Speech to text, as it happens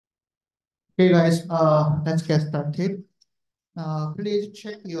Okay, guys, let's get started. Please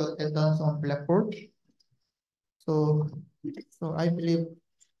check your attendance on Blackboard. So, I believe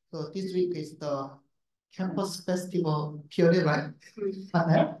this week is the campus festival period, right?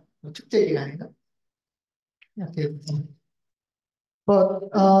 맞나요? 축제 기간인가? Okay.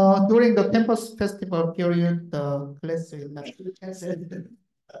 But during the campus festival period, the class will not be canceled.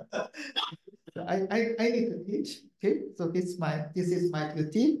 I need to teach. Okay, so this is my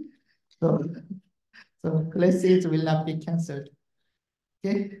duty. So classes will not be canceled.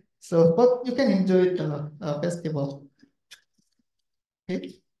 Okay, so but you can enjoy the festival.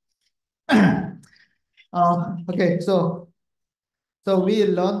 Okay. Okay, so we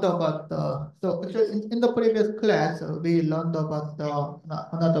learned about the actually in the previous class we learned about the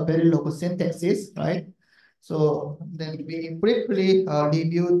another Verilog syntaxes, right? So then we briefly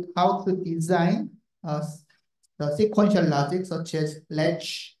reviewed how to design the sequential logic such as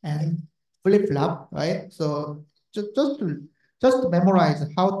latch and flip-flop, right? So just to memorize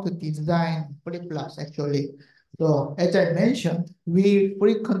how to design flip-flops actually. So as I mentioned, we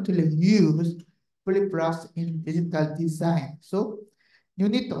frequently use flip-flops in digital design. So you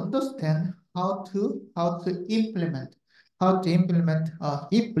need to understand how to implement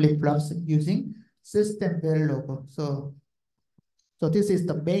heap flip-flops using SystemVerilog. So this is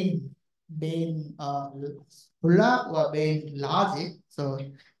the main block or main logic so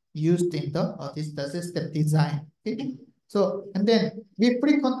used in the system design. Okay? So and then we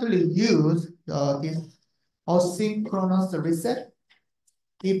frequently use this asynchronous reset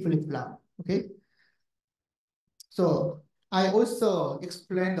heap flip-flop. Okay. So I also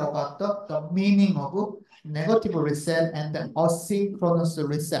explained about the meaning of negative reset and then asynchronous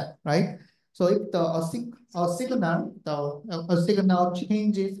reset, right? So if a signal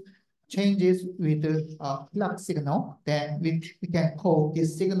changes with clock signal, then we can call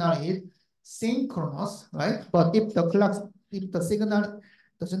this signal is synchronous, right? But if the signal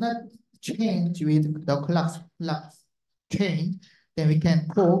does not change with the clock change, then we can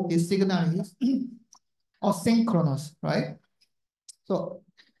call this signal is asynchronous, right? So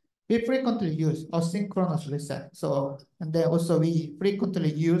we frequently use asynchronous reset. So, and then also we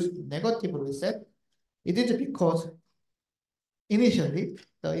frequently use negative reset. It is because initially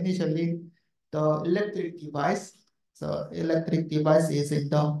the electric device, so electric device is in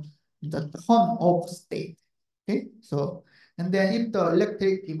the turn off state. Okay, so and then if the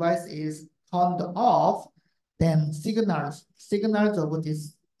electric device is turned off, then signals of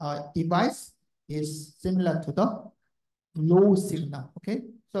this device is similar to the low signal. Okay,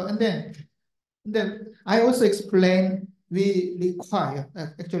 so and then I also explained we require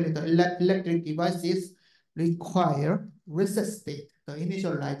actually the electric devices require reset state, the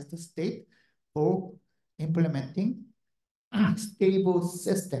initialized state for implementing stable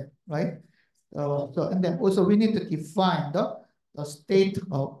system, right? So and then also we need to define the state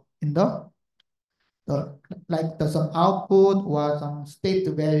of in the like the some output or some state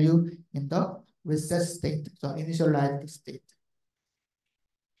value in the reset state, so initialized state.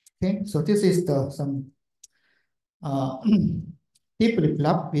 Okay, so this is the some deep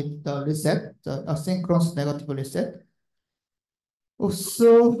flip-flop with the reset, the asynchronous negative reset.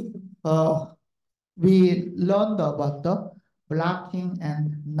 Also, we learned about the blocking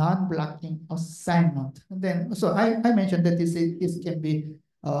and non-blocking assignment. And then, so I mentioned that this can be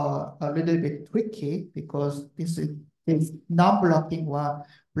a little bit tricky because this non-blocking or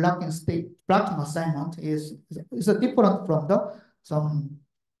blocking assignment is a different from the some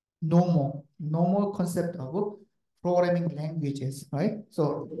normal concept of programming languages, right?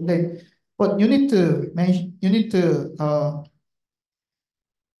 So but you need to mention you need to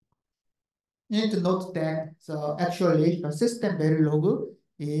note that so actually the SystemVerilog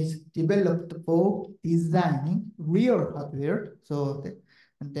is developed for designing real hardware. So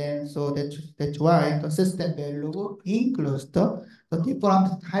that's why the SystemVerilog includes the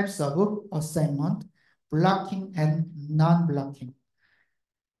different types of assignment, blocking and non-blocking.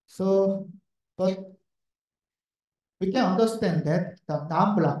 So, but we can understand that the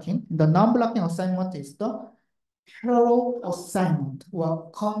non-blocking assignment is the parallel assignment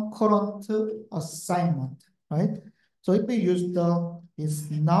or concurrent assignment, right? So if we use this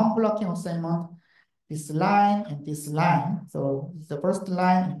non-blocking assignment, this line and this line, so the first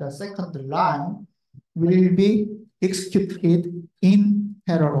line and the second line will be executed in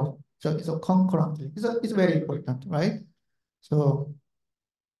parallel. So concurrently. It's very important, right? So,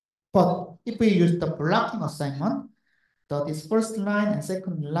 but if we use the blocking assignment, this first line and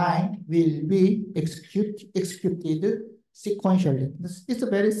second line will be executed sequentially. It's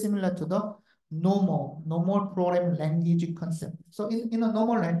very similar to the normal programming language concept. So in a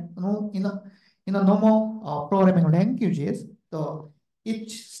normal in a normal programming languages,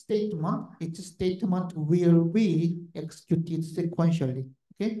 each statement will be executed sequentially.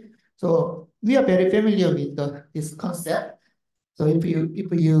 Okay, so we are very familiar with this concept. So if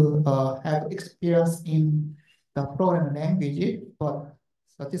you have experience in the programming language, but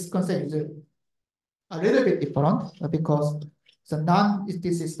so this concept is a little bit different because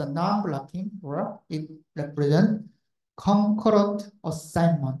this is the non-blocking, or it represents concurrent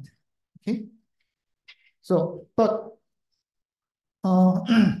assignment. Okay, so but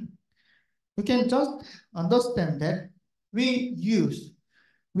you can just understand that we use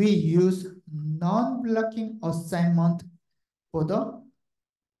non-blocking assignment for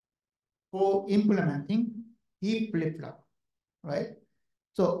implementing heap flip-flop, right?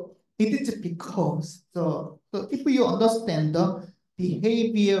 So it is because so if you understand the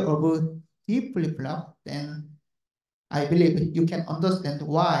behavior of a heap flip-flop, then I believe you can understand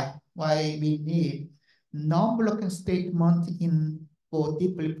why we need non-blocking statement in for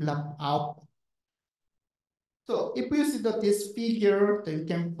deep flip-flop output. So if you see this figure, then you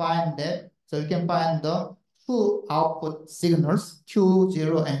can find that. So you can find the two output signals,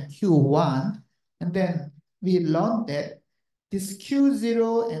 Q0 and Q1. And then we learned that this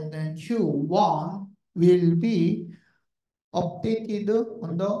Q0 and then Q1 will be updated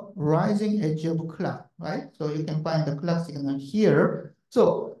on the rising edge of clock, right? So you can find the clock signal here.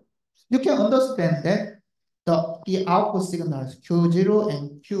 So you can understand that the output signals Q0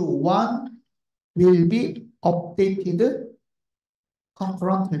 and Q1 will be updated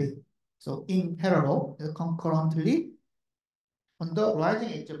concurrently. So in parallel, concurrently on the rising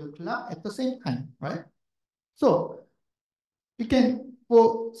edge of the clock at the same time, right? So you can,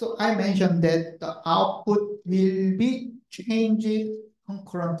 so I mentioned that the output will be changed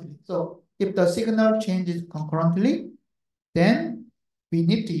concurrently. So if the signal changes concurrently, then we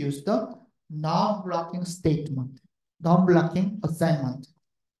need to use the non-blocking statement, non-blocking assignment.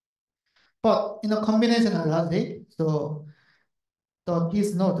 But in a combinational logic, so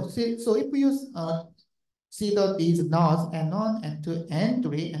these nodes, so if we use see these nodes N1, N2,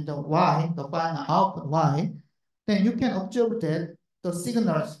 N3, and the Y, the final output Y, then you can observe that the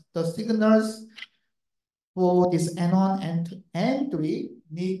signals for this N1 and N3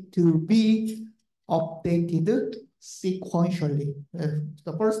 need to be updated sequentially.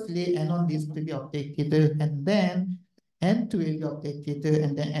 So firstly, N1 needs to be updated, and then N2 will be updated,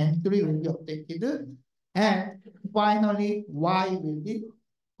 and then N3 will be updated, and finally Y will be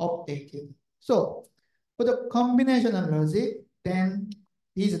updated. So for the combinational logic, then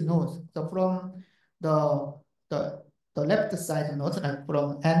these nodes, so from the the left side nodes, like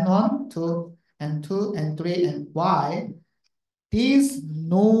from N1 to N2, N3, and Y, these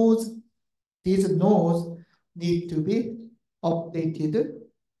nodes need to be updated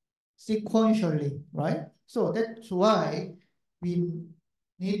sequentially, right? So that's why we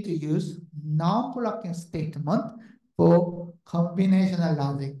need to use non-blocking statement for combinational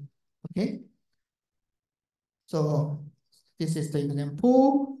logic, okay? So this is the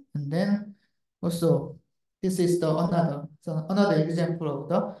example, and then also this is the another example of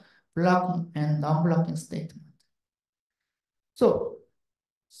the blocking and non-blocking statement. So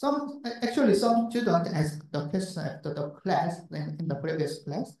some students asked the question after the class in the previous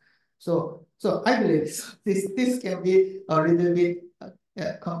class. So I believe this can be a little bit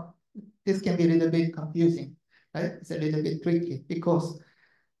this can be a little bit confusing, right? It's a little bit tricky because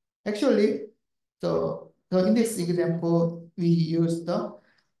actually in this example we use the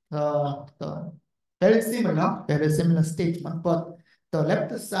very similar statement, but the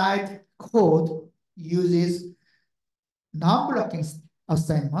left side code uses non-blocking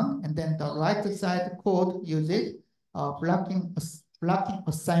assignment, and then the right side code uses blocking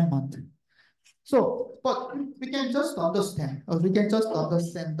assignment. So, but we can just understand,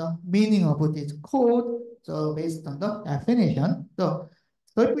 the meaning of this code. So based on the definition, so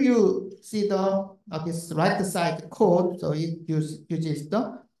if you see this right side code, so it uses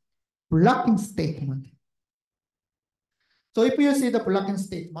the blocking statement. So if you see the blocking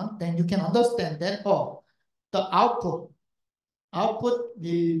statement, then you can understand that the output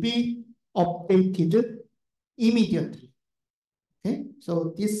will be updated immediately. Okay,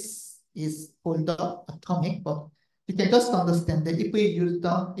 so this is called the atomic, but you can just understand that if we use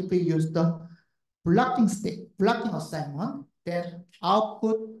the blocking assignment, then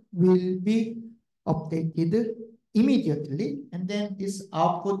output will be updated immediately, and then this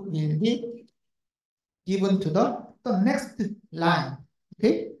output will be given to the next line.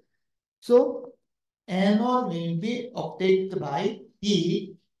 Okay, so N1 will be updated by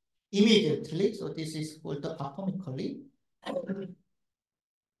D, immediately. So this is called the atomically.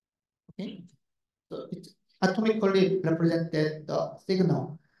 Okay. So it atomically represented the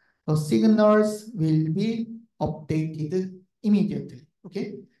signal. The signals will be updated immediately.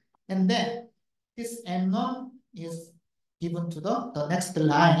 Okay. And then this N1 is given to the next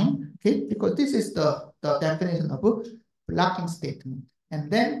line. Okay, because this is the definition of a blocking statement.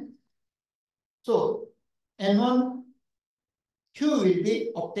 And then so N1 Q will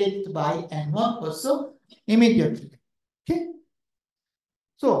be updated by N1 also immediately. Okay.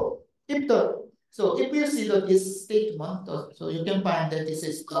 So if you see this statement, so you can find that this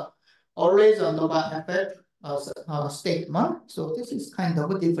is the always on the effect statement. So this is kind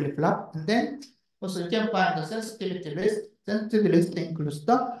of a D flip-flop. And then also you can find the sensitivity list. Sensitivity list includes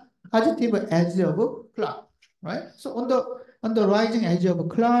the positive edge of a clock, right? So on the rising edge of a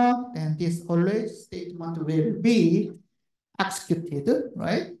clock, then this always statement will be executed,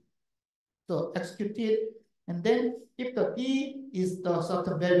 right? So executed, and then if the p is the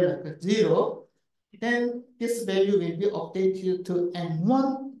certain value like 0, then this value will be updated to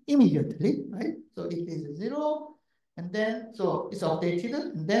n1 immediately, right? So it is 0, and then so it's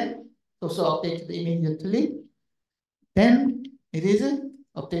updated, and then also updated immediately. Then it is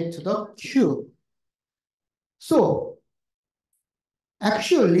updated to the q. So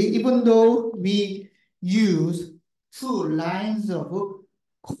actually, even though we use 2 lines of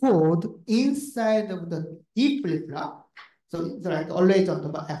code inside of the D flip-flop, so it's like always on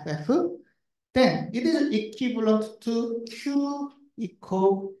the FF, then it is equivalent to Q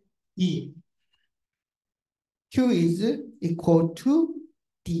equal E. Q is equal to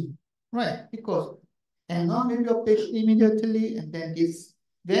D, right? Because N1 will be updated immediately, and then this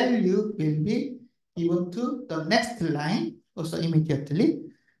value will be given to the next line also immediately,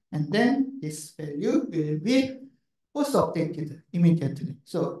 and then this value will be also updated immediately.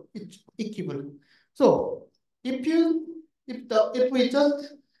 So it's equivalent. So if we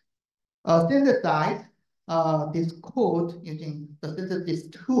just synthesize this code using the synthesis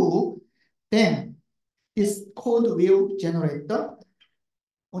tool, then this code will generate the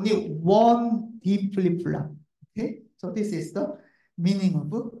only one D flip-flop. Okay, so this is the meaning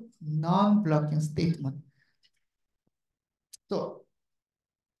of non-blocking statement. So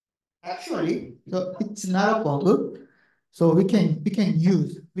actually, so it's not a bug. So we can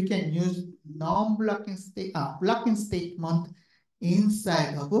use non-blocking blocking statement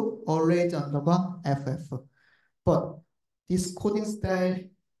inside of always underbar FF. But this coding style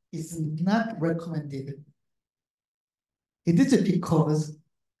is not recommended. It is because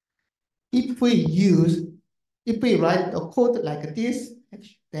if we write a code like this,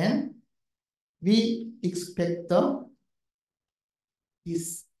 then we expect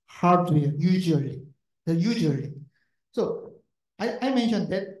this hardware usually. So I mentioned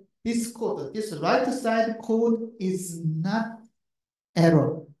that this code, this right side code is not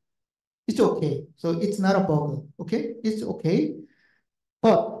error. It's okay. So it's not a bug. Okay, it's okay.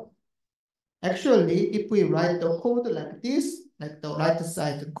 But actually, if we write the code like this, like the right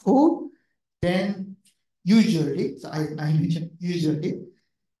side code, then usually, so I mentioned usually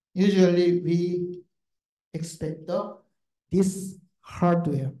we expect this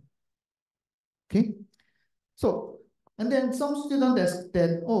hardware. Okay. So, and then some students ask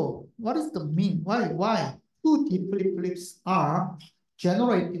that, oh, what is the mean? Why two D flip-flips are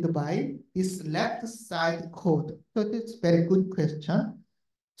generated by this left side code? So it's a very good question.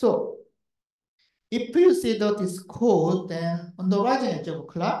 So if you see this code, then on the right edge of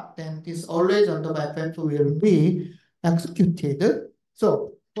clock, then this always on the FF will be executed.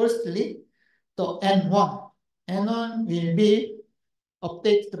 So firstly, the N1 will be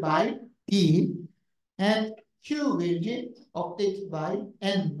updated by D, and Q will be updated by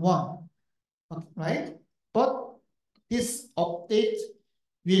N1, okay, right? But this update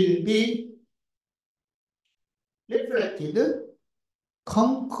will be reflected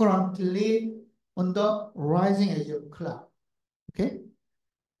concurrently on the rising edge of clock, okay?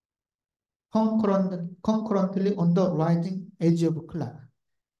 Concurrently on the rising edge of clock.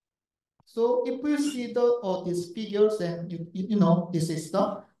 So if you see these figures, and you know this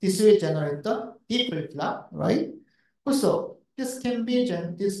will generate the D flip-flop, right? Also, this can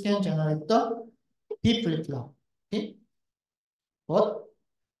generate the D flip-flop. Okay, but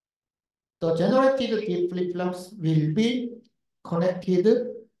the generated D flip-flops will be connected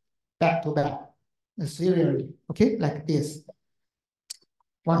back to back serially. Okay, like this.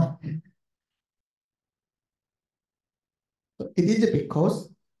 Why? So it is because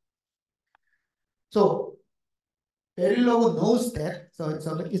Verilog knows that, so it's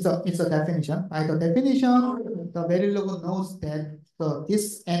a definition. By the definition, the Verilog knows that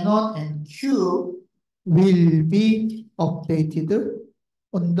this N1 and Q will be updated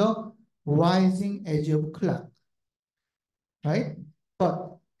on the rising edge of clock, right?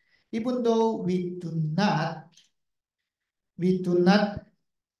 But even though we do not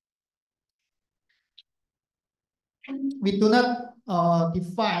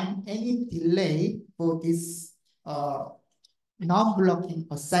define any delay for this non-blocking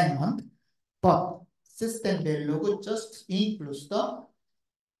assignment, but SystemVerilog just includes the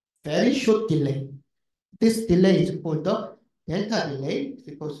very short delay. This delay is called the delta delay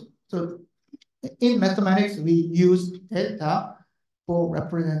because so in mathematics we use delta for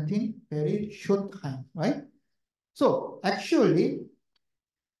representing very short time, right? So actually,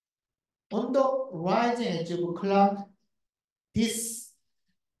 on the rising edge of clock, this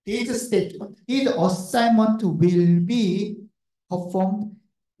statement, this assignment will be performed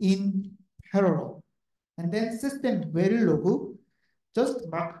in parallel. And then SystemVerilog just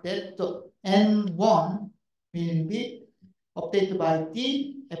mark that the N1 will be updated by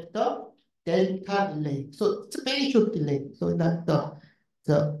D after delta delay. So it's a very short delay. So not the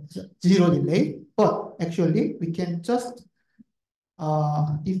zero delay, but actually we can just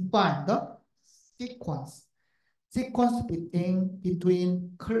define the sequence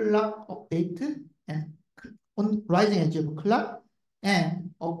between clock update and on rising edge of clock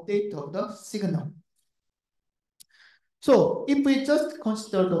and update of the signal. So if we just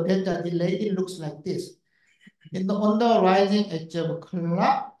consider the delta delay, it looks like this. On the rising edge of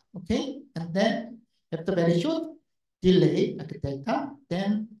clock, okay, and then after very short delay like delta,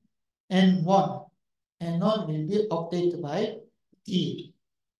 then N1 will be updated by D.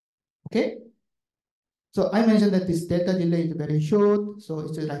 Okay. So I mentioned that this delta delay is very short, so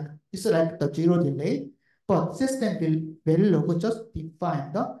it's like the zero delay, but SystemVerilog just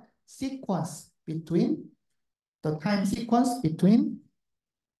define the sequence between the time sequence between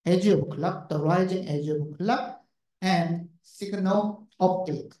edge of clock, the rising edge of clock, and signal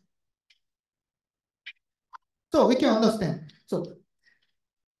update. So we can understand. So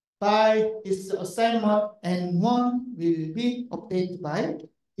by this assignment, N1 will be updated by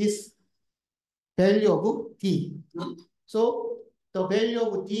this value of D. So the value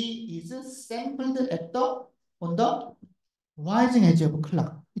of D is sampled on the rising edge of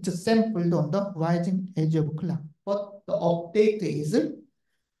clock. It's sampled on the rising edge of clock, but the update is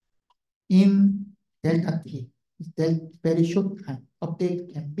in delta T. It's very short time.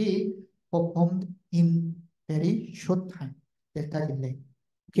 Update can be performed in very short time, delta delay.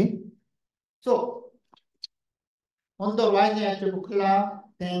 Okay. So on the rising edge of clock,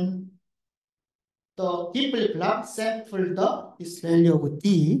 then the D flip-flop sample this value of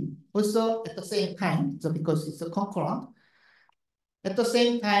D also at the same time, so because it's a concurrent. At the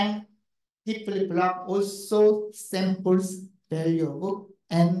same time, D flip-flop also samples value of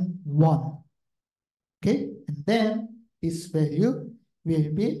N1. Okay, and then this value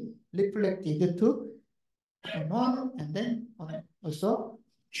will be reflected to N1 and then also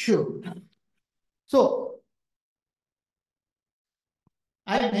Q. So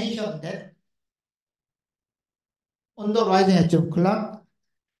I mentioned that on the rising edge of clock,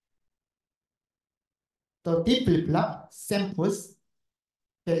 the D flip-flop samples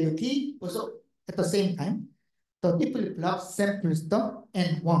value T also at the same time. The D flip-flop samples the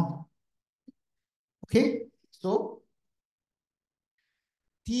N1. Okay, so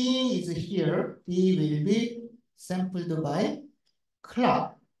T is here. T will be sampled by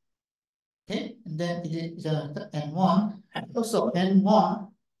clock. Okay, and then it is N1. Also,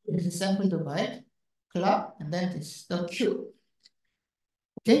 N1 is sampled by clock, and then it's the Q.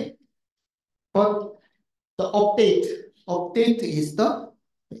 Okay, but the update is the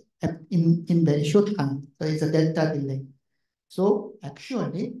in very short time. So it's a delta delay. So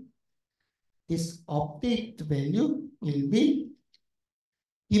actually, this update value will be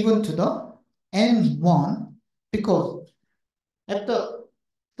given to the N1 because after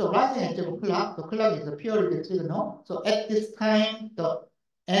the rising edge of clock, the clock is a periodic signal. So at this time, the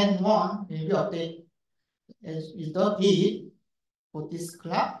N1 will be updated is the D for this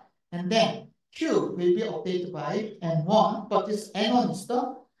clock. And then Q will be updated by N1, but this N1 is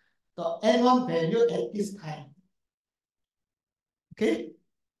the N1 value at this time. Okay?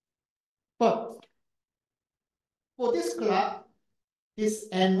 But for this clock, this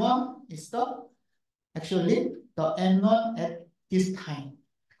N1 is actually the N1 at this time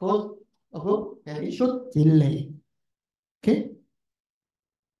because of a very short delay. Okay?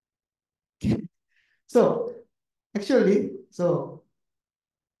 So actually,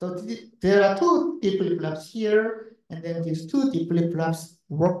 there are two D flip-flops here, and then these two D flip-flops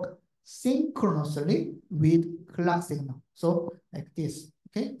work synchronously with clock signal. So like this,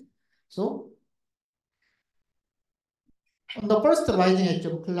 okay? So on the first rising edge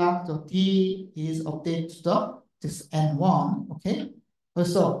of clock, the D is updated to this N1, okay?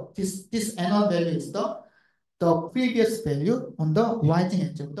 So this N1 value is the previous value on the rising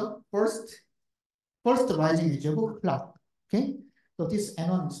edge of the first rising edge of clock, okay? So this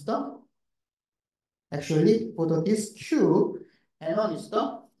N1 is actually for this Q, N1 is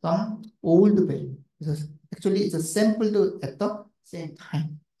some old value. Actually, it's sampled at the same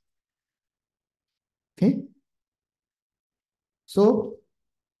time, okay? So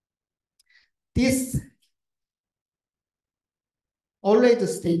this already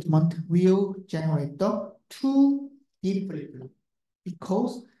statement will generate the two flip-flop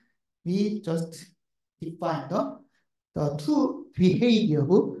because we just define the two behavior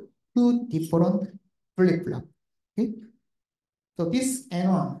of two different flip-flop. Okay, so this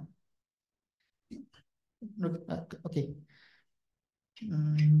N1, okay,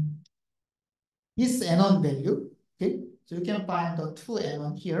 this N1 value, okay, so you can find the two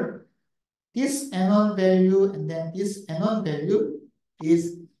N1 here. This N1 value and then this N1 value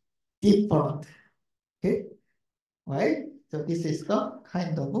is different, okay, right? So this is the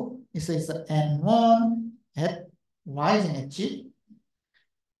kind of, this is the N1 at rising edge,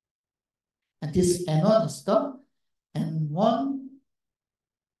 and this N1 is the N1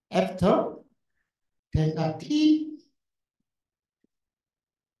 after delta T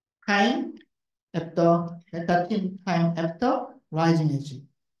time after delta T time after rising edge,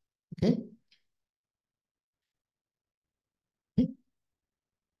 okay?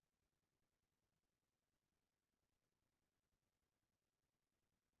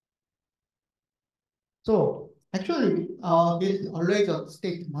 So actually, this alleged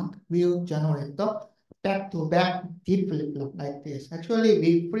statement will generate the back-to-back deep flip-flop like this.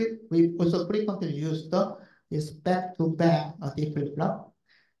 Actually, we also frequently use this back-to-back deep flip-flop.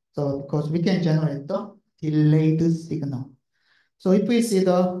 So because we can generate the delayed signal. So if we see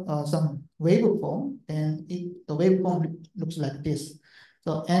the some waveform, then the waveform looks like this.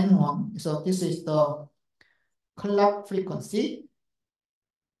 So N1, so this is the clock frequency,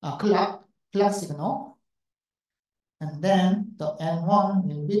 clock signal. And then the N1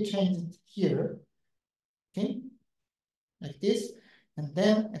 will be changed here, okay, like this. And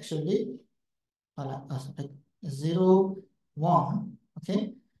then actually, like 0, 1,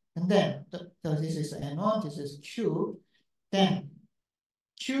 okay. And then this is N1, this is Q. Then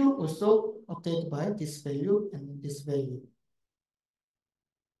Q also updated by this value and this value.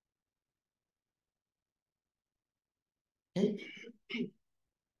 Okay.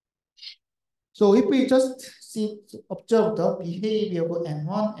 So if we just observe the behavior of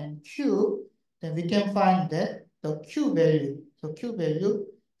N1 and Q, then we can find that the Q value, so Q value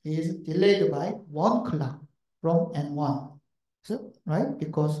is delayed by 1 clock from N1. So, right?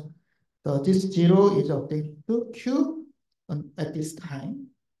 Because this 0 is updated to Q at this time,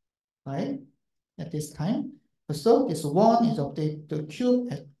 right? At this time. So this 1 is updated to Q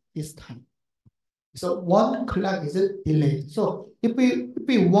at this time. So 1 clock is delayed. So if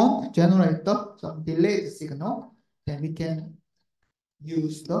we want to generate some delayed signal, then we can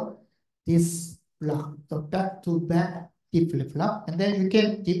use this block, the back-to-back deep flip-flop, and then you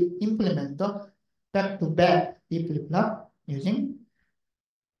can implement the back-to-back deep flip-flop using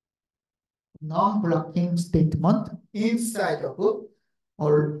non-blocking statement inside of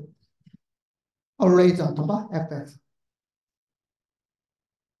or arrays on top of FX.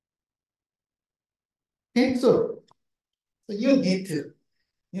 Okay, so you need to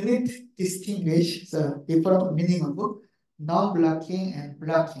distinguish the different meaning of non-blocking and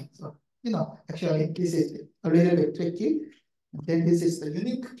blocking. So, actually this is a little bit tricky. And then this is the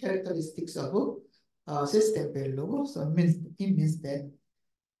unique characteristics of SystemVerilog. So it means that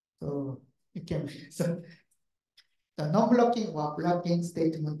you can so the non-blocking or blocking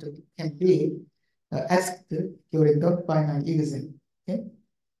statement can be asked during the final exam. Okay.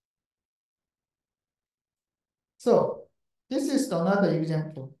 So this is another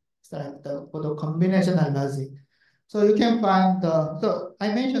example. It's like for the combinational logic. So you can find so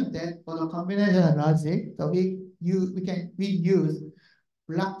I mentioned that for the combinational logic, we use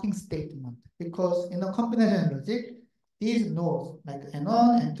blocking statement because in the combinational logic, these nodes like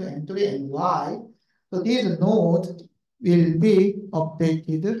N1, N2, N3, and Y, so these nodes will be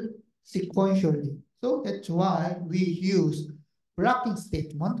updated sequentially. So that's why we use blocking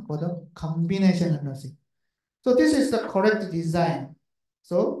statement for the combinational logic. So this is the correct design.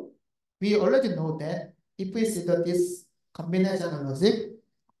 So we already know that if we see this combinational logic,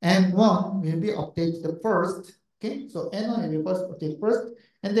 N1 will be updated first, Okay, so N1 will be first update first,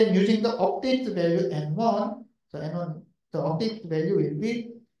 and then using the update value N1, so N1, the update value will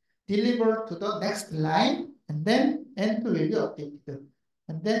be delivered to the next line, and then N2 will be updated.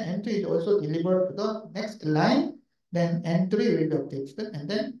 And then N2 is also delivered to the next line, then N3 will be updated, and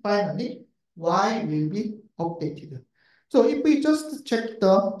then finally Y will be updated. So if we just check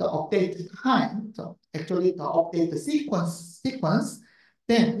the update time, so actually the update sequence,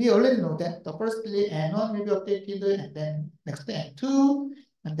 then we already know that the firstly N1 will be updated, and then next N2,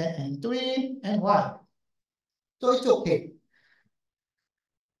 and then N3, and Y. So it's okay.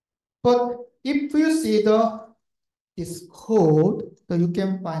 But if you see this code, so you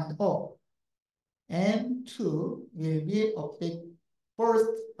can find, oh, N2 will be updated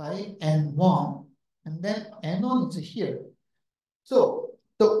first by N1, and then N1 is here. So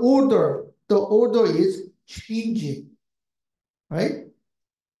the order is changing, right?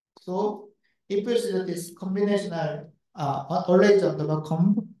 So if you see this combinational arrays under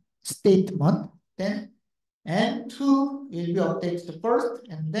the statement, then N2 will be updated first,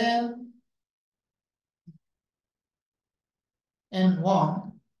 and then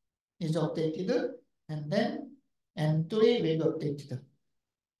N1 is updated, and then N3 will be updated.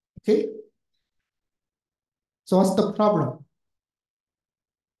 Okay? So what's the problem?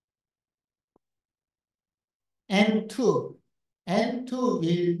 N2 will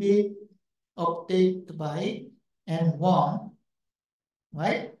be updated by N1,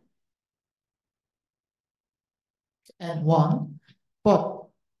 right? N1, but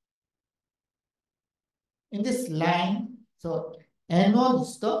in this line, so N1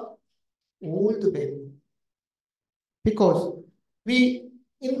 is the old value, because we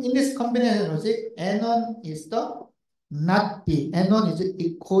in this combination logic, N1 is the not B. N1 is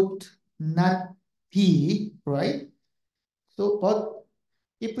equal to not B, right? So, but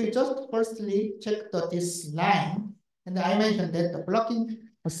if we just firstly check this line, and I mentioned that the blocking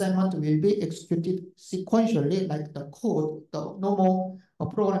assignment will be executed sequentially, like the code, the normal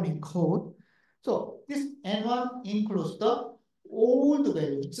programming code. So this N1 includes the old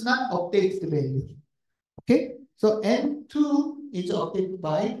value. It's not updated value. Okay, so N2 is updated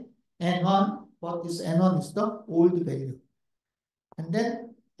by N1, but this N1 is the old value. And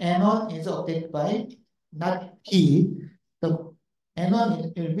then N1 is updated by not P. The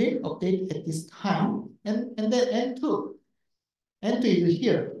N1 will be updated at this time, and then N2 is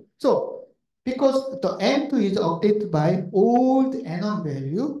here. So because the N2 is updated by old N1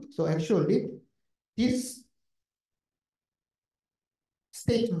 value, so actually this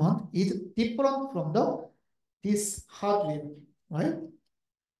statement is different from this hardware, right?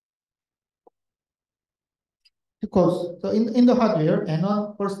 Because so in the hardware,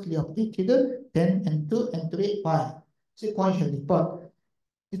 N1 firstly updated, then N2, N3, Y sequentially. But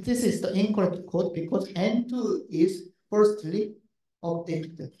this is the incorrect code because N2 is firstly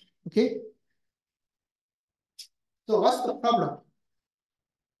updated. Okay. So what's the problem?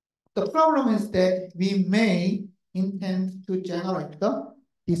 The problem is that we may intend to generate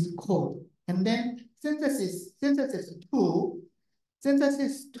this code, and then synthesis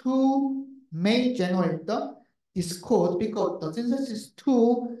 2 may generate this code because the synthesis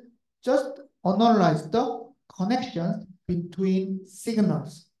 2 just analyze the connections between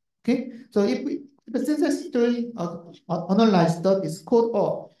signals. Okay, so if the synthesis 2 analyze this code,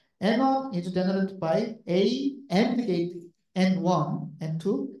 or N1 is generated by A AND gate N1,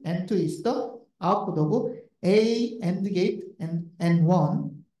 N2. N2 is the output of A AND gate and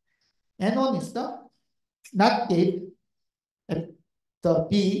N1. N1 is the NOT gate at the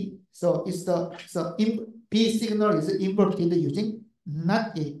B. So it's B signal is inverted using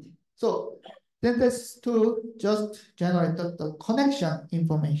NOT gate. So then this to just generate the connection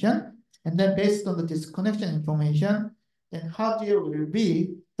information, and then based on this connection information, then hardware will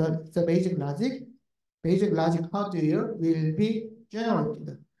be the basic logic. Basic logic hardware will be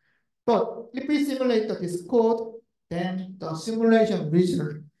generated. But if we simulate this code, then the simulation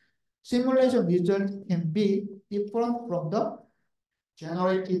result can be different from the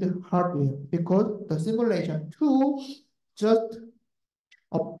generated hardware, because the simulation tool just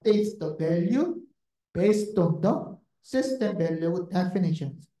updates the value based on the system value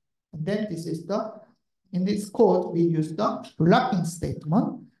definitions. And then in this code, we use the blocking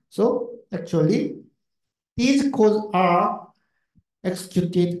statement. So actually, these codes are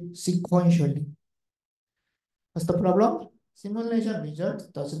executed sequentially. What's the problem? Simulation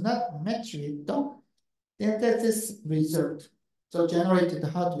result does not match with the synthesis result, so generated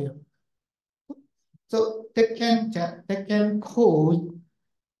hardware. So that can cause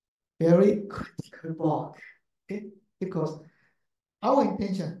very critical bug. Okay? Because our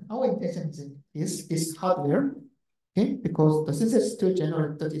intention is hardware, Okay, because the synthesis tool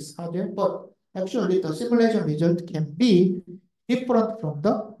generated this hardware, but actually the simulation result can be different from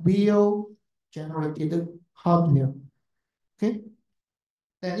the real generated hardware. Okay,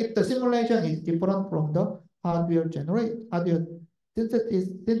 then if the simulation is different from the hardware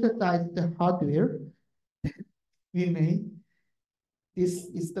synthesized hardware, we may this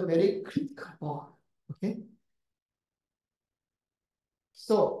is the very critical part. Okay,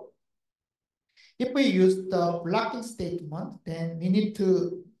 so if we use the blocking statement, then we need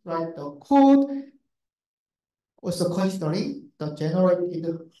to write the code also considering the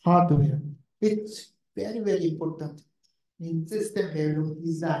generated hardware. It's very, very important in system value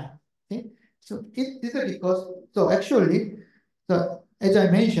design. Okay, so this is because actually as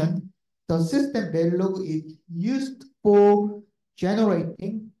I mentioned, the system value is used for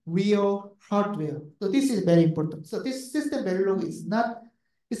generating real hardware. So this is very important. So this system value is not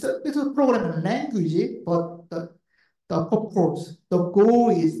it's a programming language, but the purpose, the goal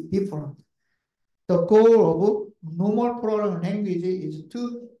is different. The goal of normal programming language is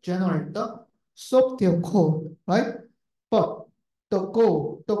to generate the software code, right? But the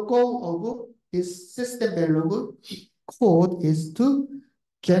goal of this system value code is to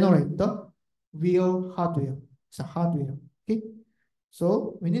generate the real hardware. It's a hardware. Okay.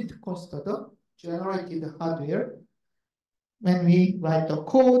 So we need to consider the generated hardware when we write the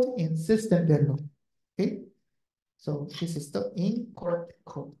code in system value. Okay. So this is the incorrect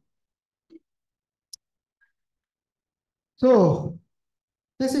code. So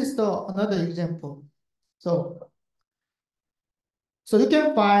this is the another example. So you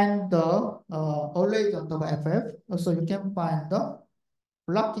can find the always on the FF. Also, you can find the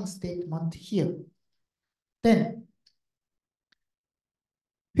blocking statement here. Then,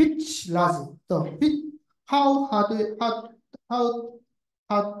 which logic? So,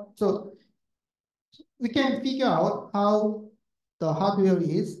 so we can figure out how the hardware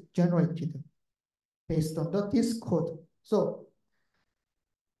is generated based on this code. So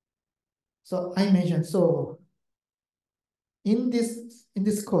I mentioned in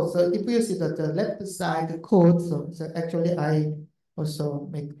this code. So if you see that the left side code, so actually I also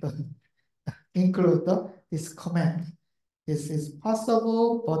make the include this comment. This is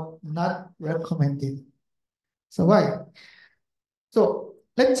possible but not recommended. So why? So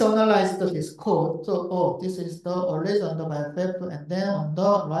let's analyze this code. So this is the always on the FF, and then on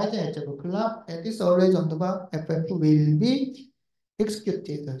the right edge of the clock, and this always on the FF will be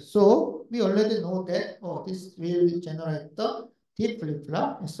executed. So we already know that this will generate the D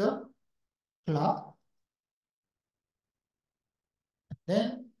flip-flop as a clock.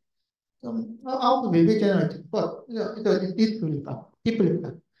 Then output will be generated, but it D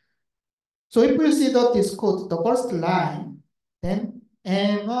flip-flop. So if you see this code, the first line, then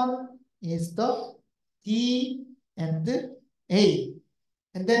N1 is the D and A.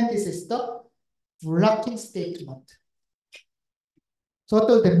 And then this is the blocking statement. So what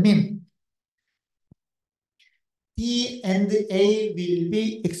does that mean? D and A will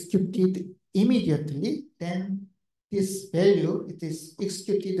be executed immediately. Then this value, it is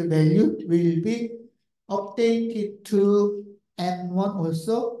executed value, will be updated to N1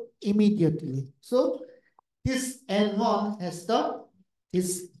 also immediately. So this N1 has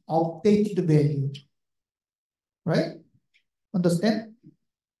this updated value, right? Understand?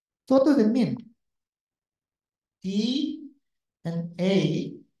 So what does it mean? D and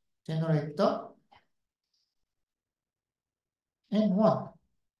A generate the N1.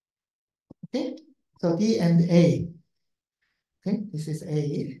 Okay, so D and A. Okay, this is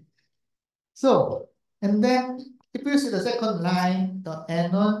A. So, and then if you see the second line, the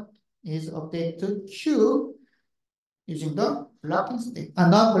N1 is updated to Q using the blocking state,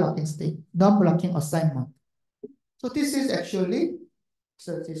 non-blocking state, non-blocking assignment. So this is actually,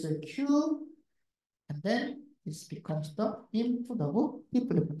 so this is Q, and then this becomes the input of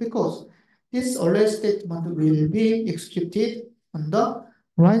people, because this always statement will be executed on the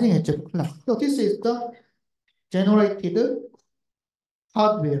rising edge of clock. So this is the generated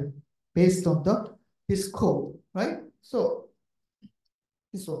hardware based on this code, right? So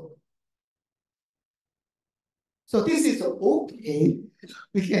this one. So this is okay.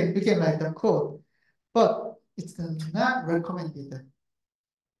 We can write the code, but it's not recommended.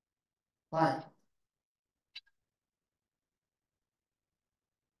 Why?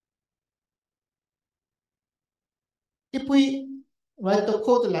 If we write the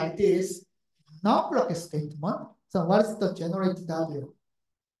code like this, non-block statement, so what is the generated hardware?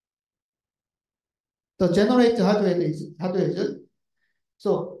 The generated hardware is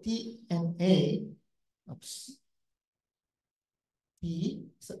so D and A, oops, D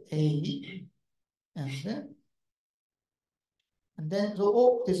is A, and then And then, so,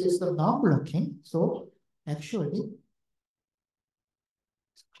 oh, this is the non-blocking. So actually,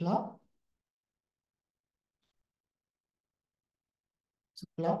 clock,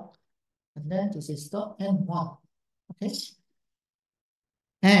 and then this is the N1. Okay.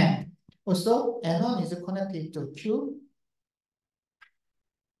 And also N1 is connected to Q.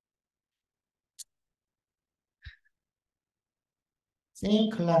 Same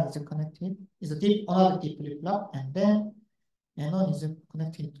clock is connected, is a deep, another deep flip-flop, and then N1 is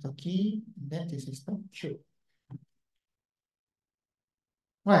connected to the key, and then this is the Q.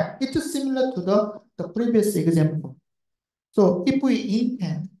 Right, it's similar to the previous example. So if we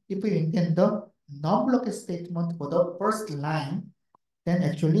intend the non-block statement for the first line, then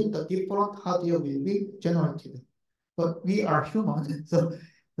actually the different hardware will be generated. But we are human, so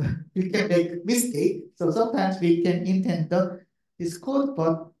we can make mistake. So sometimes we can intend this code,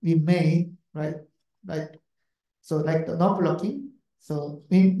 but we may, right? So like the non-blocking. So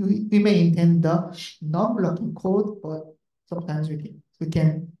we may intend the non-blocking code, but sometimes we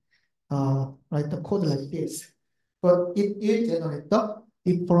can write the code like this. But it will generate the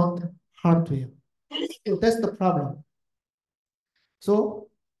different hardware. So that's the problem. So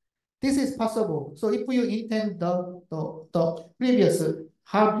this is possible. So if you intend the previous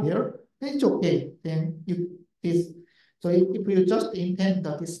hardware, then it's okay. Then so if you just intend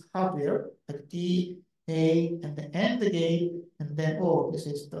this hardware, like D, A, and the AND gate, and then this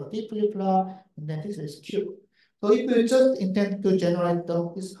is the D flip-flop, and then this is Q. So if you just intend to generate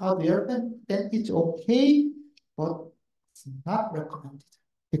this hardware, then it's okay, but it's not recommended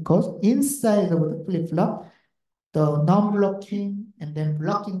because inside of the flip-flop, the non-blocking and then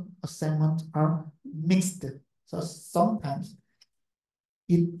blocking assignments are mixed. So sometimes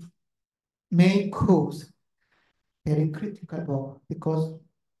it may cause very critical bug because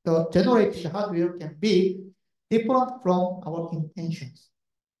the generated hardware can be different from our intentions.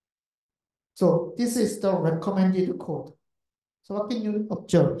 So this is the recommended code. So what can you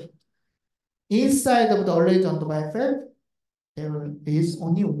observe? Inside of the always on the byfab, there is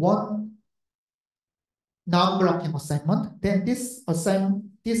only one non-blocking assignment. Then this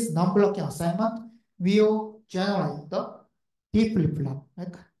non-blocking assignment will generate the D flip-flop.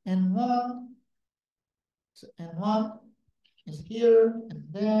 Like N1, so N1 is here, and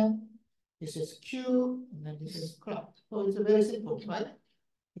then this is Q, and then this is clock. So it's very simple, right?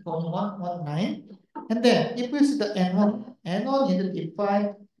 Only one line. And then if we see the N1 is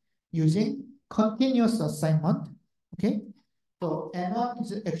defined using continuous assignment. Okay. So N1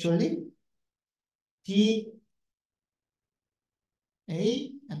 is actually D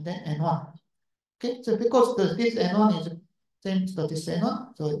A and then N1. Okay, so because this N1 is same to this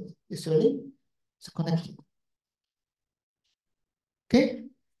N1, so it's connected. Okay,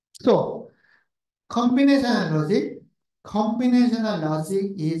 so combinational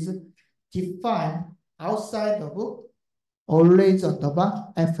logic is defined outside of always on the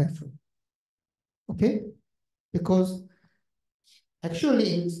bar FF. Okay, because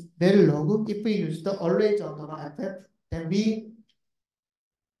actually it's very low. If we use the always on the bar FF, then we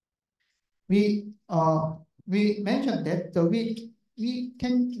mentioned that we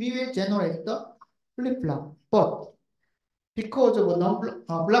will generate the flip-flop, but because of a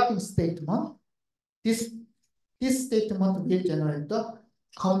non-blocking statement, this statement will generate the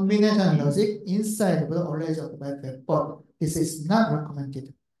combination logic inside of the always on the byfab, but this is not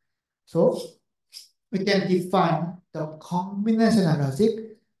recommended. So we can define the combinational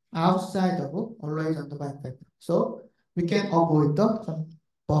logic outside of always on the byfab. So we can avoid some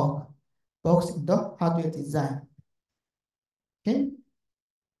bugs in the hardware design. Okay.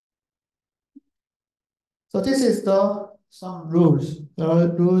 So this is some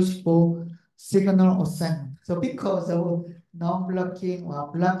rules for signal assignment. So because of non-blocking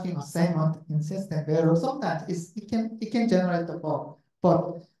or blocking assignment in SystemVerilog, sometimes it can generate a bug.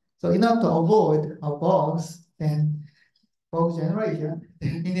 But so in order to avoid bugs, then bug generation,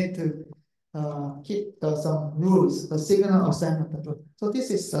 you need to keep some rules, the signal assignment rule. So this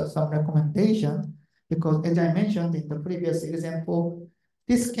is some recommendation because as I mentioned in the previous example,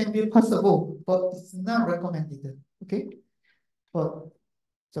 this can be possible, but it's not recommended. Okay, but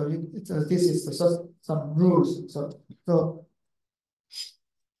so this is some rules. So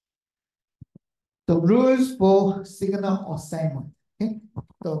the rules for signal assignment. Okay,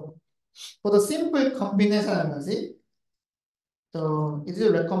 so for the simple combination logic, so it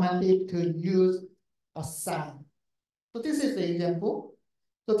is recommended to use assign. So this is the example.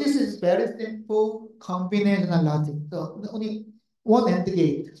 So this is very simple combinational logic. So only one AND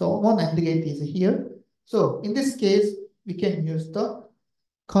gate. So one AND gate is here. So in this case, we can use the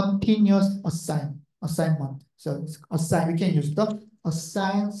continuous assign. assignment. So we can use the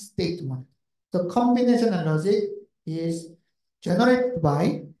assign statement. The combinational logic is generated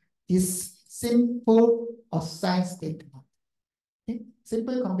by this simple assign statement. Okay?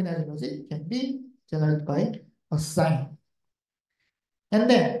 Simple combinational logic can be generated by assign. And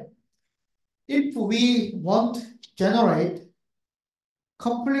then if we want to generate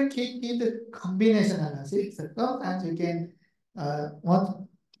complicated combinational logic, so sometimes we can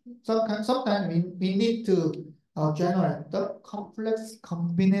sometimes we need to generate the complex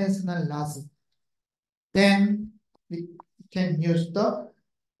combinational logic. Then we can use the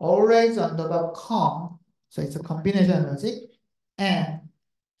always underbar com, so it's a combination logic, and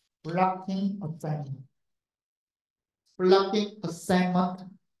blocking assignment. Blocking assignment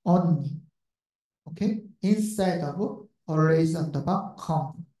only. Okay, inside of always underbar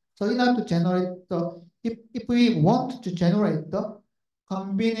com. So in order to generate the, if we want to generate the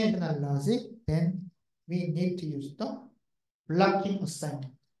combinational logic, then we need to use the blocking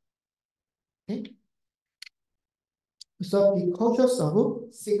assignment. Okay. So be cautious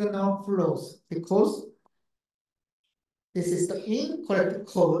of signal flows because this is the incorrect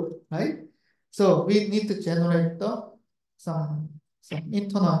code, right? So we need to generate some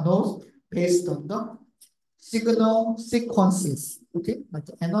internal nodes based on the signal sequences. Okay, like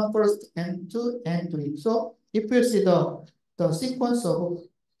N1 first, N2, N3. So if you see the sequence of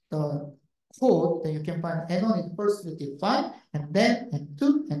the code, then you can find N1 is first defined, and then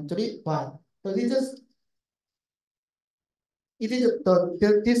N2, N3, Y. So this is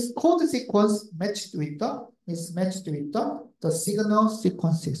this code sequence matched with the signal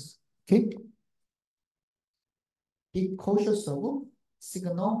sequences. Okay. Be cautious of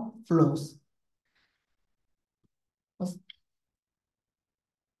signal flows.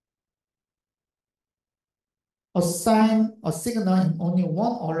 Assign a signal in only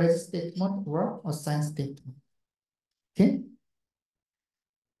one array statement or assign statement. Okay.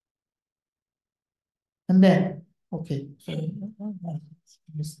 And then, okay.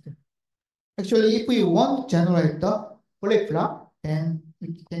 Actually, if we want to generate the flip-flop, then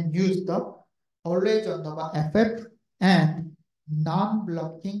we can use the always underbar FF and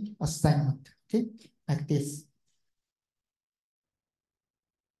non-blocking assignment. Okay, like this.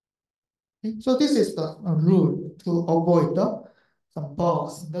 Okay? So this is the rule to avoid some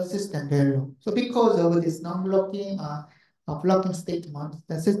bugs in the SystemVerilog. So because of this non-blocking blocking statement,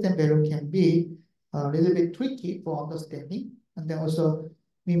 the SystemVerilog can be a little bit tricky for understanding, and then also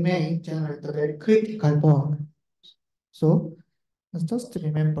we may generate a very critical bug. So let's just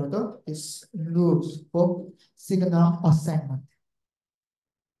remember these rules for signal assignment.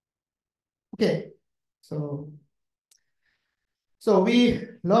 Okay, so we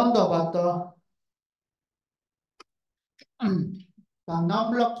learned about the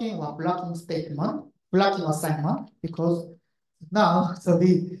non-blocking or blocking statement, blocking assignment, because now, so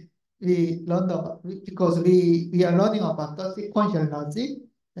we learned about, because we are learning about the sequential logic,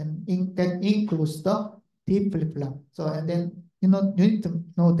 and that includes the deep flip-flop. So, and then, you need to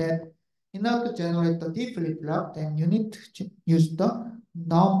know that in order to generate the deep flip-flop, then you need to use the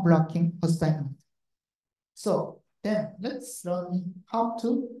non-blocking assignment. So then let's learn how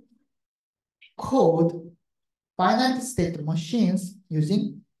to code finite state machines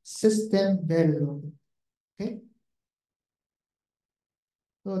using SystemVerilog. Okay.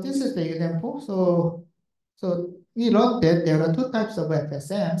 So this is the example. So we learned that there are two types of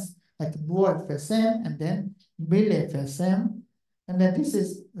FSMs, like Boole FSM and then Mill FSM. And then this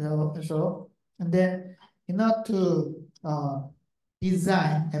is and then in order to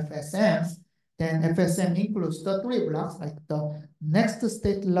design FSMs, then FSM includes the three blocks, like the next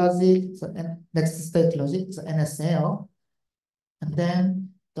state logic, so NSL, and then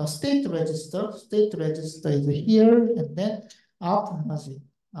the state register is here, and then output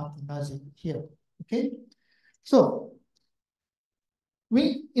logic here. Okay, so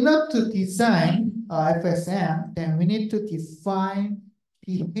in order to design FSM, then we need to define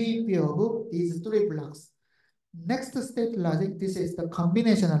behavior of these three blocks. Next state logic, this is the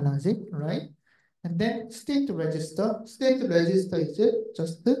combinational logic, right? And then state register is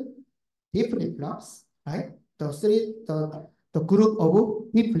just the D flip-flops, right? The group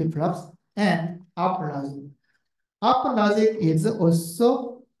of D flip-flops, and output logic. Output logic is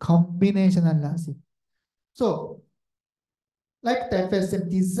also combinational logic. So, like the FSM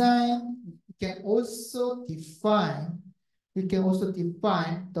design, we can also define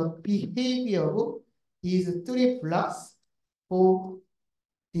the behavior of these three blocks for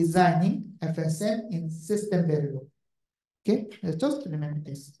designing FSM in SystemVerilog. Okay, let's just remember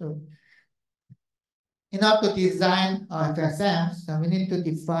this. So, in order to design FSM, so we need to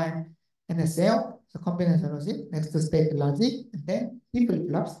define NSL. So combination logic, next state logic, and then if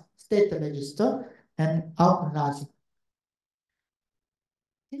flip-flops, state register, and out logic.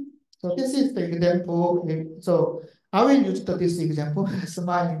 Okay. So this is the example. So I will use this example,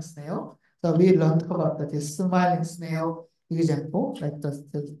 smiling snail. So we learned about this smiling snail example, like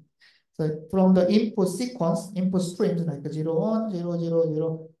so from the input sequence, input streams like 0, 1, 0, 0,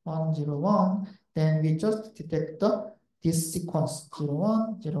 0, 1, 0, 1, then we just detect this sequence 0,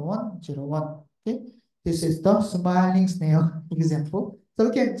 1, 0, 1, 0, 1. Okay, this is the smiling snail example. So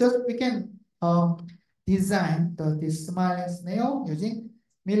we can design this smiling snail using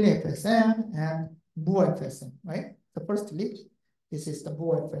milli-FSM and Boole-FSM, right? So firstly, this is the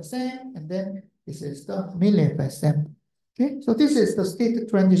Boole-FSM, and then this is the milli-FSM. Okay, so this is the state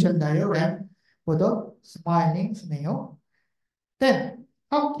transition diagram for the smiling snail. Then,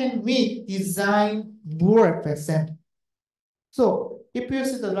 how can we design Boole-FSM? So, if you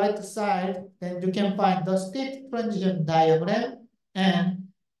see the right side, then you can find the state transition diagram and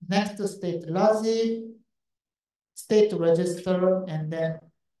next state logic, state register, and then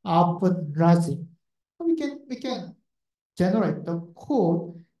output logic. We can generate the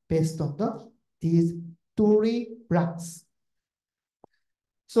code based on these three blocks.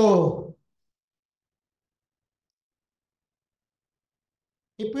 So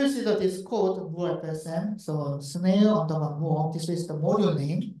if you see that this code FSM, so snail underbar move, this is the module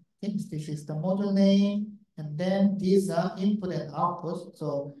name. Okay, this is the module name, and then these are input and output.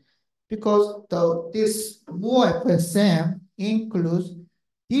 So because this move FSM includes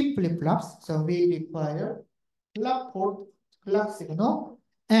deep flip-flops, so we require clock port, clock signal,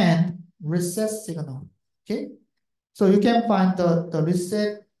 and reset signal. Okay, so you can find the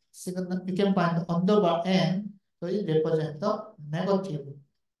reset signal. You can find the underbar N, so it represents the negative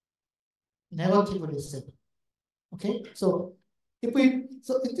reset. Okay, so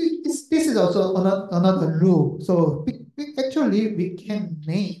this is also another rule. So actually we can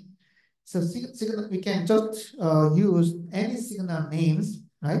name. So signal we can just use any signal names,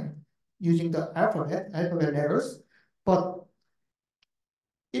 right? Using the alphabet letters, but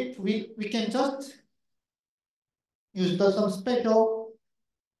if we can just use some special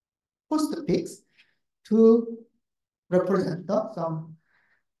postfix to represent some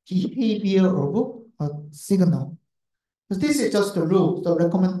behavior of a signal. So this is just a rule, so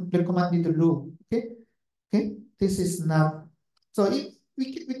recommended rule. Okay. This is not. So if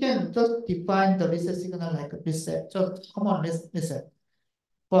we can just define the reset signal like reset, just common reset.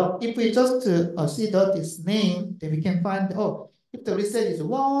 But if we just see this name, then we can find if the reset is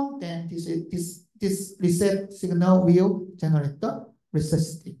 1, then this reset signal will generate the reset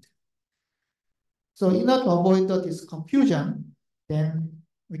state. So in order to avoid this confusion, then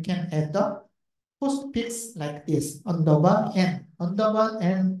we can add the postfix like this, underbar N. Underbar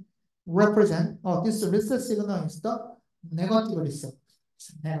N represent, this reset signal is the negative reset.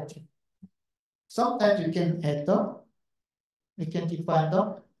 It's negative. Sometimes you can add we can define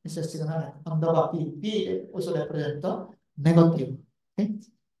the reset signal like underbar B. B also represent the negative. Okay.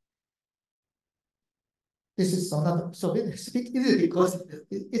 This is another, so we speak easily because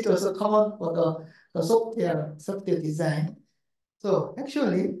it's also common for the software design. So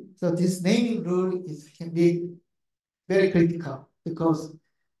actually, so this naming rule can be very critical because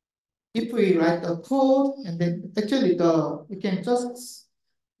if we write a code and then actually we can just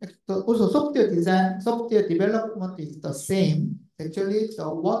also software development is the same. Actually, the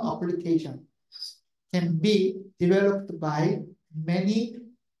one application can be developed by many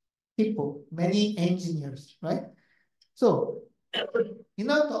people, many engineers, right? So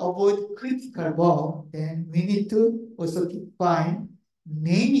in order to avoid critical bug, then we need to also define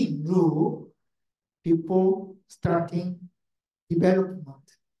naming rule before starting development.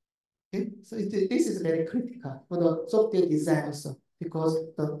 Okay, so this is very critical for the software design also because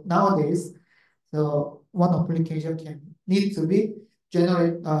nowadays the one application need to be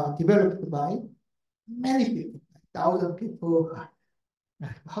developed by many people, 1,000 people,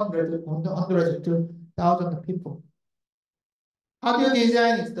 hundreds to thousands of people. Hardware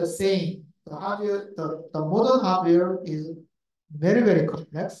design is the same. The modern hardware is very, very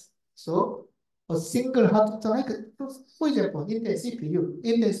complex. So a single hardware, like for example, Intel CPU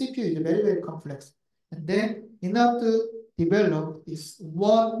is very, very complex. And then in order to develop this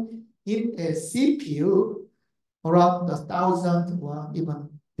one Intel CPU, around 1,000 or even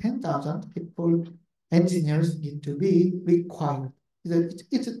 10,000 people, engineers need to be required.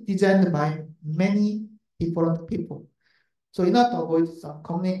 It's designed by many different people. So in order to avoid some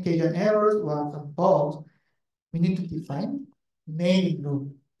communication errors or some bugs, we need to define naming rule.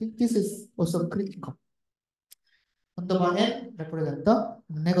 This is also critical. Underbar N represent the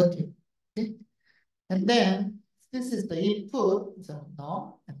negative. Okay? And then this is the input, so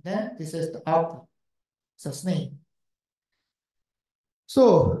no, and then this is the output, so snake.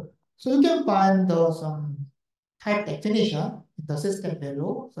 So you can find some type definition in the system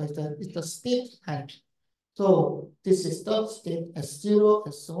value. So it's the state type. So this is the state S0,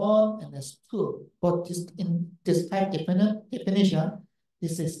 S1, and S2. But in this type definition,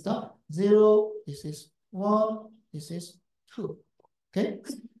 this is the 0, this is 1, this is 2. Okay?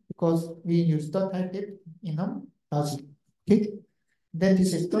 Because we use the type in a logic. Okay? Then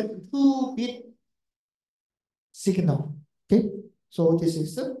this is the 2-bit signal. Okay? So this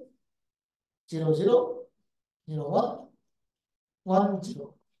is the 0, 0, 0, 1, 1,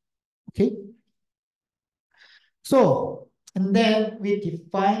 0. Okay? So, and then we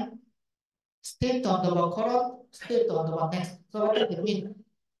define state underbar current, state underbar next. So what does it mean?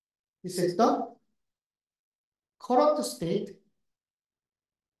 This is the current state.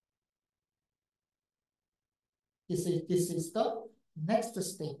 This is the next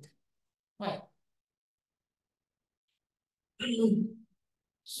state. Right.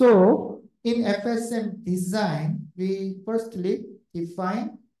 So in FSM design, we firstly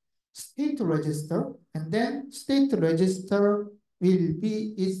define state register, and then state register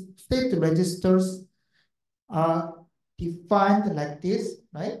state registers are defined like this,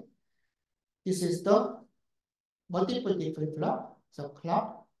 right? This is the multiple flip-flop, so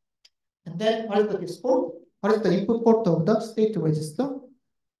clock. And then what is the this port? What is the input port of the state register?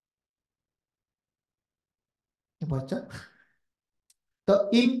 The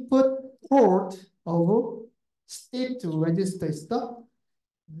input port of state register is the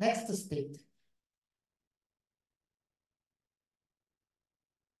next state.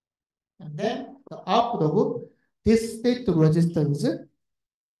 And then the output of this state register is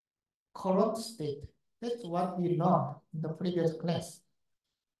current state. That's what we learned in the previous class.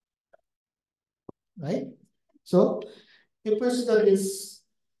 Right? So if we study this,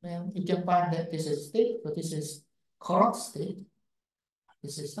 then you can find that this is state, but this is current state.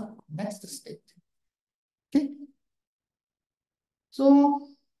 This is the next state. Okay. So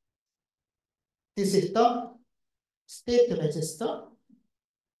this is the state register.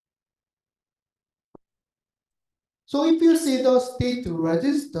 So if you see the state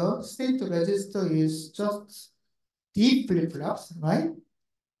register is just deep flip-flops, right?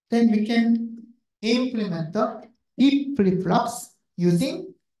 Then we can implement the deep flip-flops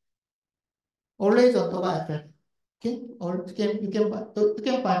using always underbar FF. Okay, or you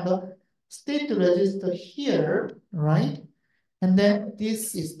can find the state register here, right? And then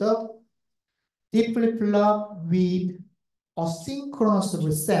this is the deep flip-flop with asynchronous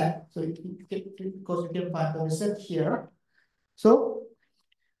reset. So because you can find the reset here. So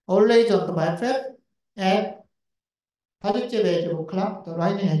always on the FF at positive edge of clock, the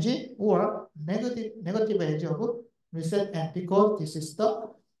right edge, or negative edge of reset, and because this is the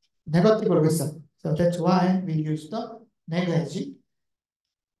negative reset. So that's why we use the negative edge.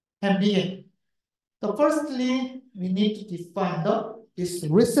 And begin. So firstly, we need to define this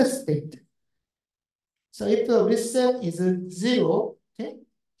reset state. So if the reset is 0, okay,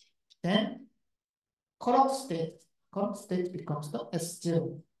 then current state becomes the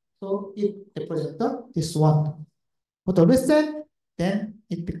S0. So it represents this one. For the reset, then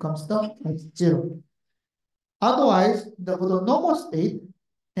it becomes the S0. Otherwise, for the normal state,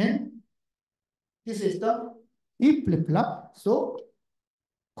 then this is the E flip-flop. So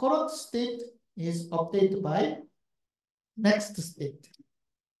current state is updated by next state.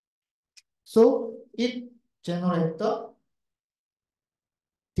 So it generates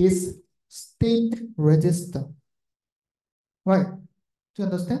this state register. Right? Do you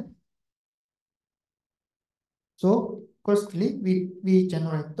understand? So firstly, we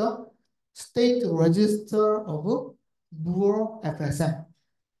generate the state register of Moore FSM.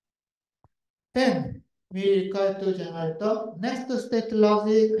 Then we require to generate the next state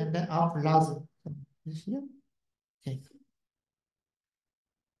logic and then out logic. This here. Okay.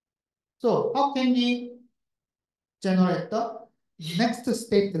 So how can we generate the next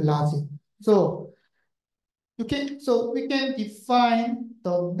state logic? So we can define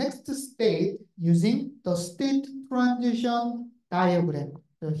the next state using the state transition diagram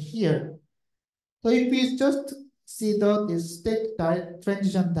here. So if we just see this state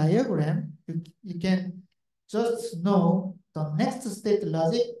transition diagram, you can just know the next state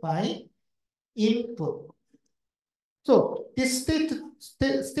logic by input. So this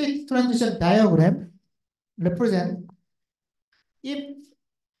state transition diagram represents if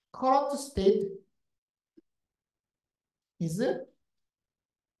current state is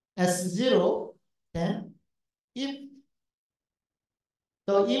S0, then if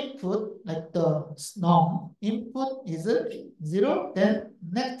the input, like the norm, input is 0, then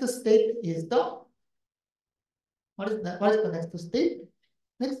next state is the, what is the next state?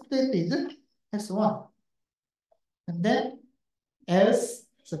 Next state is S1. And then else,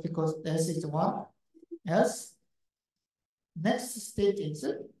 so because S is 1, else, next state is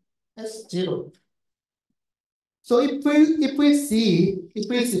S0. So if we see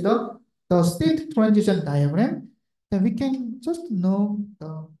the state transition diagram, then we can just know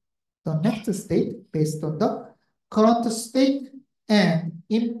the next state based on the current state and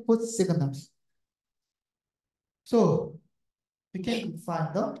input signals. So we can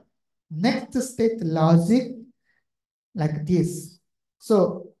find the next state logic like this.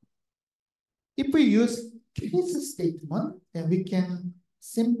 So if we use case statement, then we can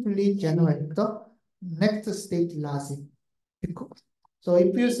simply generate the next state logic. So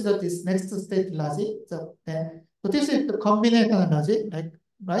if you see that this next state logic, so this is the combinational logic,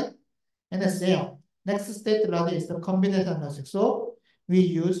 right? And the same. Next state logic is the combinational logic. So we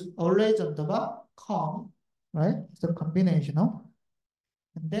use always on the bar com, right? It's a combinational.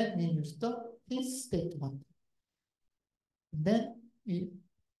 And then we use the case statement. And then we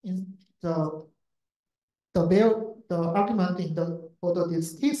in the argument in the for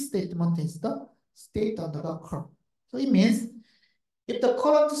this case statement is the state under the curve. So it means if the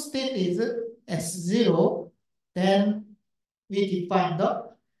current state is S0, then we define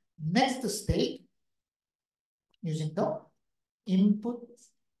the next state using the input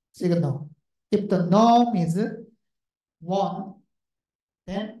signal. If the norm is 1,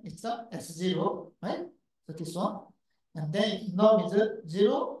 then it's a S0, right? So this one. And then if norm is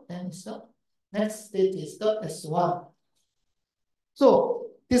 0, then it's the next state is the S1. So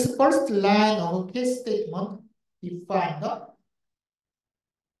this first line of case statement define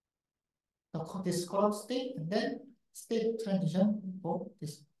this current state and then state transition for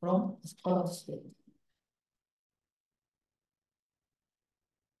this from this current state.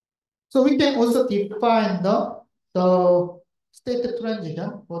 So we can also define the state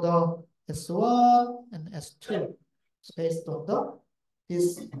transition for the S1 and S2 based on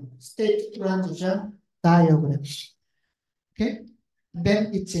this state transition diagram. Okay,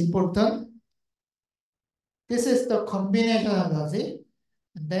 then it's important. This is the combinational logic.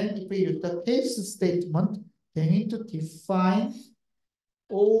 And then if we use the case statement, they need to define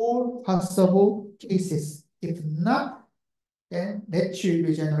all possible cases. If not, then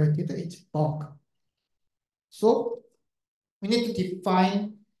naturally generated it's bug. So we need to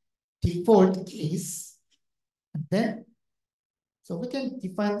define default case. And then, so we can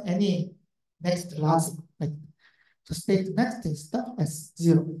define any next logic, like the state next is the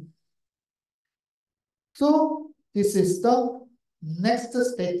S0. So this is the next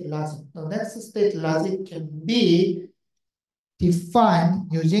state logic. The next state logic can be defined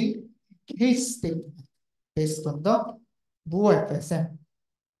using case statement based on the Moore FSM.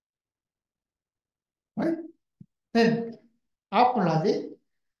 Right? Then output logic.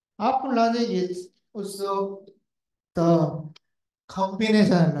 Output logic is also the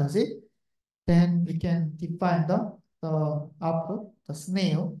combination logic. Then we can define the output, the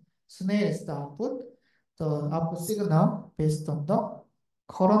snail. Snail is the output signal based on the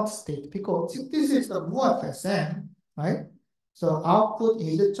current state, because this is the Moore FSM, right? So output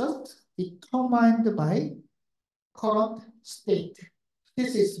is just determined by current state.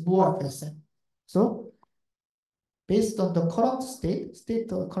 This is Moore FSM. So based on the current state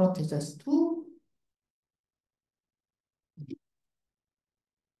current is S2.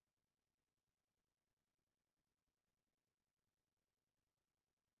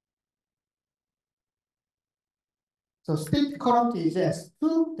 So state current is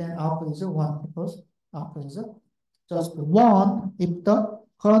S2, then output is 1, because output is just 1 if the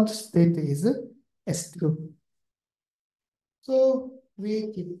current state is S2. So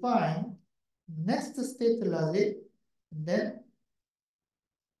we define next state logic, and then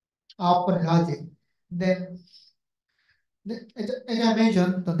output logic. Then, as I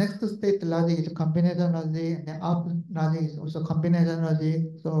mentioned, the next state logic is combination logic, and then output logic is also combination logic.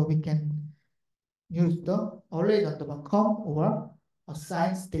 So we can use the always on the com or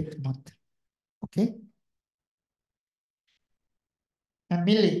assign statement. Okay. And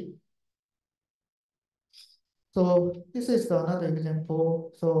milli. So this is another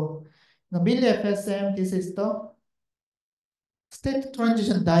example. So the milli FSM, this is the state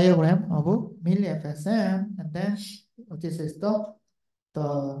transition diagram of milli FSM, and then this is the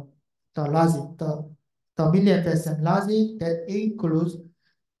logic, the milli FSM logic that includes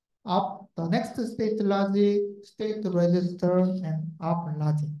up the next state logic, state register, and up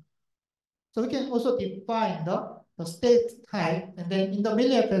logic. So we can also define the the state type, and then in the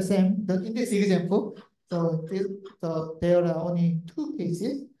milli-FSM, in this example, there are only two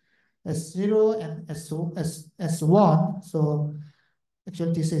cases, S0 and S1. So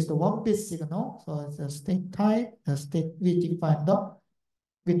actually, this is the one-bit signal. So it's a state type, the state we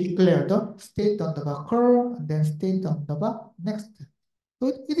declare the state underbar curl and then state underbar next. So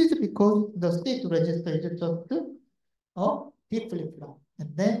it is because the state register is just a D flip-flop. And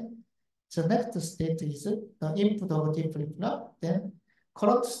then the next state is the input of D flip-flop. Then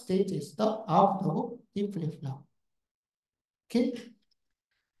current state is the output of D flip-flop. Okay.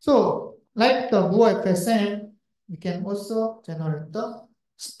 So like the MoFSM, we can also generate the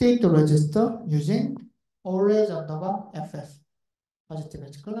state register using always underbar FF. Positive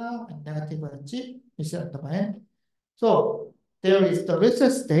edge clock and negative edge reset underbar N. So there is the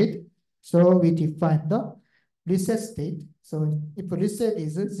reset state. So we define the reset state. So if reset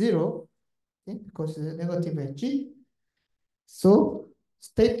is 0, okay, because negative edge, so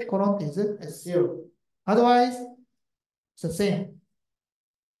state current is S0. Otherwise, it's the same.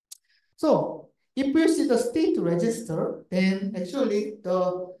 So if you see the state register, then actually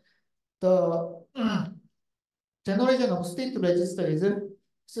the generation of state register is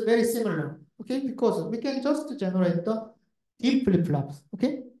very similar. Okay, because we can just generate the D flip-flops.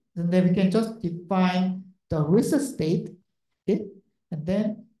 Okay, and then we can just define the reset state. Okay, and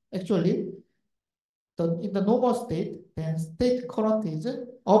then actually in the normal state, then state current is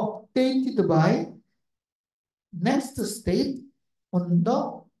updated by next state on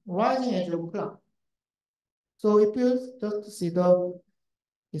the rising edge of clock. So if you just see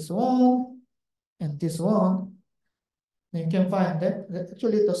this one and this one, then you can find that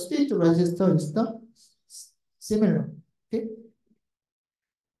actually the state register is the similar. Okay.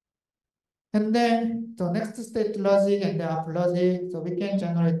 And then the next state logic and the upper logic. So we can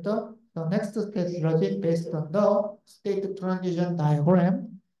generate the next state logic based on the state transition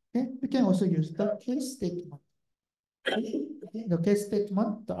diagram. Okay. We can also use the case statement. The case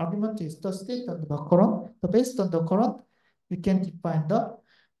statement, the argument is the state and the current. So based on the current, we can define the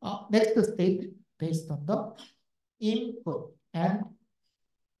next state based on the input and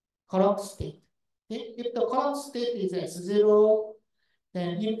current state. Okay? If the current state is S0,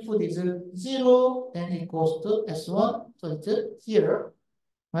 then input is 0, then it goes to S1, so it's here,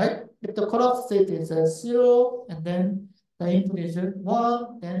 right? If the current state is S0, and then the input is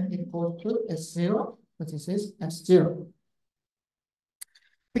 1, then it goes to S0, so this is S0.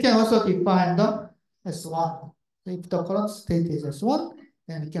 We can also define the S1. So if the current state is S1,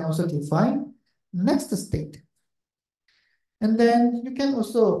 then we can also define next state. And then you can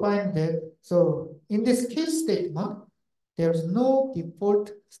also find that, so in this case statement, there's no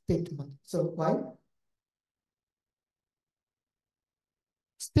default statement. So why?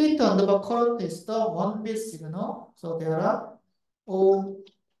 State underbar current is the one-bit signal. So there are all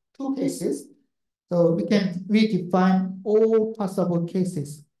two cases. So we define all possible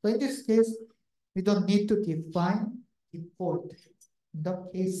cases. So in this case, we don't need to define default in the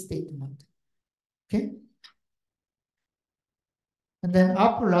case statement. Okay. And then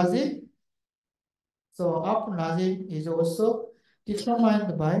upper logic. So upper logic is also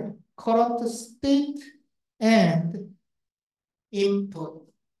determined by current state and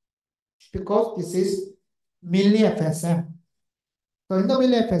input, because this is milli-FSM. So in the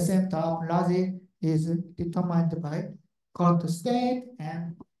milli-FSM, the upper logic is determined by current state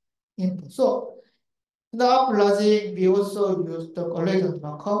and input. So in the upper logic, we also use the correlation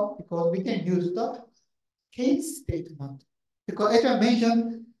markup because we can use the case statement. Because as I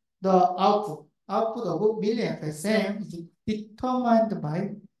mentioned, the output of milli-FSM is determined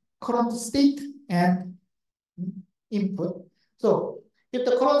by current state and input. So if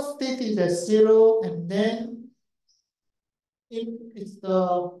the current state is at 0, and then if it's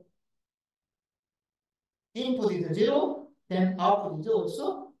the input is 0, then output is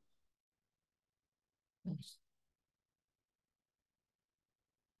also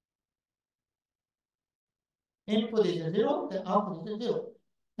input is 0, then output is 0.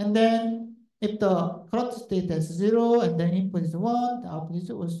 And then if the current state is 0 and then input is 1, the output is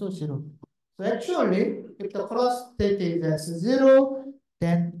also 0. So actually, if the current state is 0,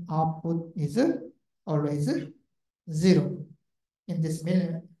 then output is always 0. In this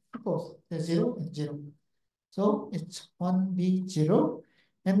million, of course, the 0 and 0. So it's 1B0.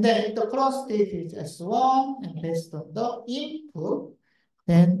 And then if the current state is S1 and based on the input,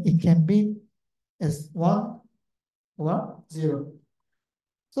 then it can be S1 or 0.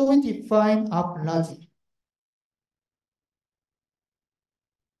 So we define up logic.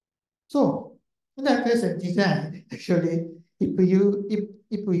 So in that case of design, actually,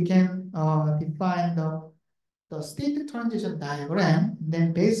 if we can define the state transition diagram.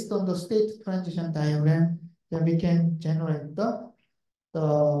 Then based on the state transition diagram, then we can generate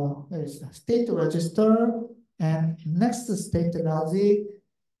where is the state register and next state logic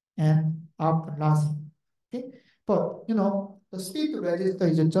and up logic. Okay, but the state register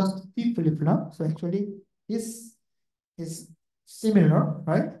is just T flip-flop. So actually, this is similar,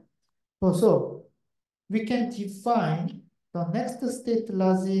 right? So we can define the next state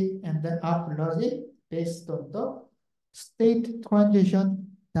logic and the up logic based on the state transition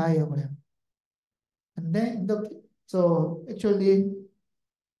diagram. And then so actually,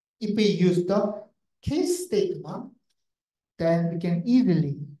 if we use the case statement, then we can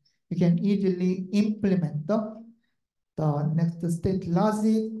easily implement the next state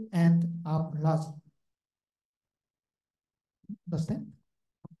logic and up logic. Understand?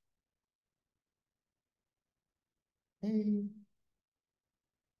 Okay.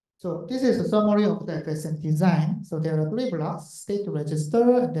 So this is a summary of the FSM design. So there are three blocks: state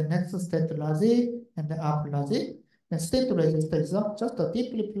register, and the next state logic, and the up logic. The state register is just a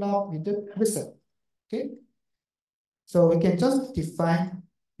D flip-flop with the reset. Okay. So we can just define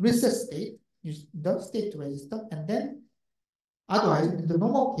reset state, use the state register, and then otherwise, in the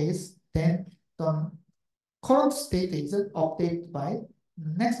normal case, then the current state is updated by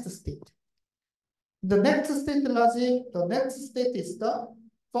next state. The next state logic, the next state is the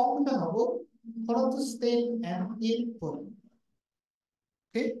function of current state and input.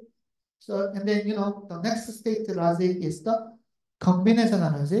 Okay. So, and then, the next state logic is the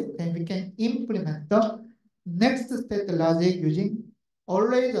combinational logic, and we can implement the next state logic using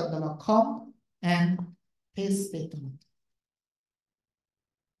always under the com and case statement.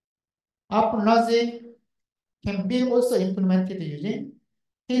 Up logic can be also implemented using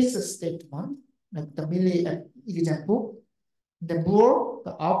case statement, like the Milli example. The bool,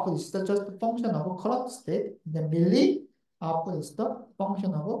 the output is just a function of current state. The Milli output is the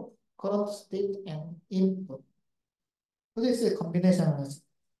function of current state and input. So this is a combination of this.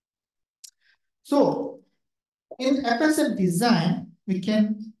 So in FSM design, we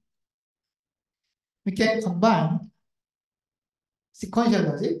can combine sequential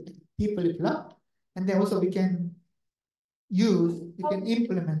logic, T flip-flop, and then also we can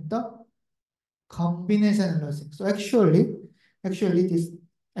implement the combination logic. So actually this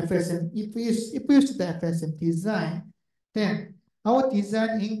FSM, if we use the FSM design, then our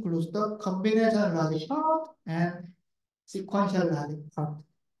design includes the combination logic part and sequential logic part.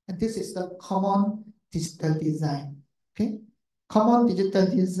 And this is the common digital design. Okay, common digital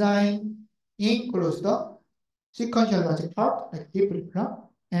design includes the sequential logic part, like D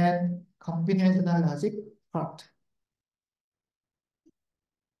flip-flop, and combinational logic part.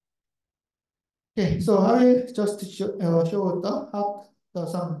 Okay, so I will just show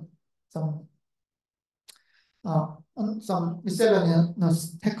some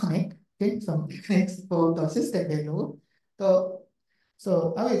miscellaneous technique. Okay, some techniques for the system value.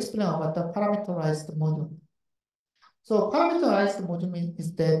 So I will explain about the parameterized module. So parameterized module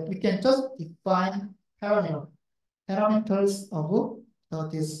means that we can just define parameters of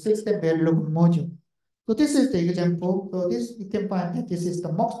this SystemVerilog module. So this is the example. So this you can find that this is the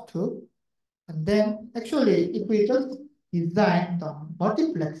MUX2. And then actually, if we just design the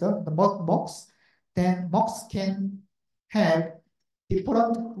multiplexer, the MUX, then MUX can have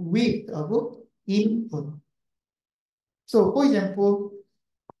different width of input. So for example,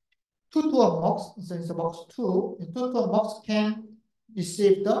 2-to-1 MUX, so it's a MUX2, 2-to-1 MUX can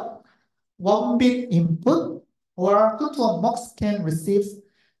receive the 1-bit input, or 2-to-1 MUX can receive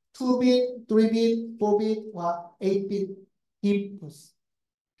 2-bit, 3-bit, 4-bit, or 8-bit inputs.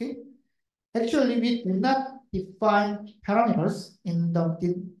 Okay. Actually, we do not define parameters in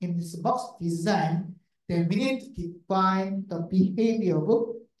this MUX design. Then we need to define the behavior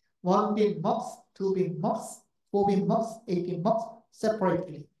of 1-bit MUX, 2-bit MUX, 4-bit MUX, 8-bit MUX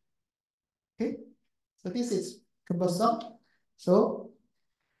separately. Okay, so this is cumbersome. So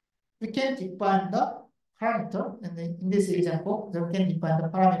we can define the parameter, and in this example, we can define the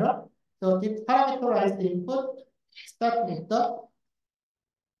parameter. So the parameterized input start with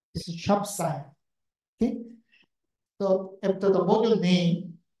this sharp sign. Okay, so after the module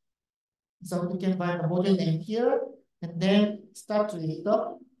name, so we can find the module name here, and then start with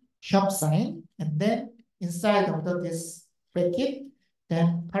the sharp sign, and then inside of this bracket,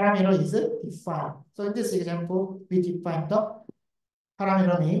 then parameter is defined. So in this example, we define the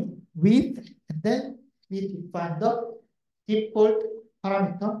parameter name width, and then we define the default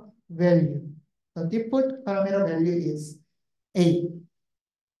parameter value. The default parameter value is 8.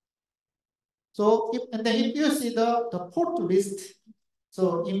 So if you see the port list,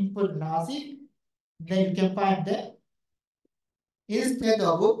 so input logic, Then you can find that instead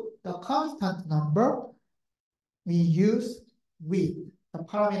of the constant number, we use with the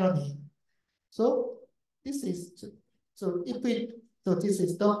parameter name. So this is so this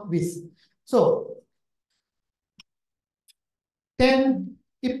is the width. So then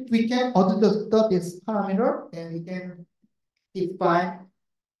if we can add this parameter, then we can define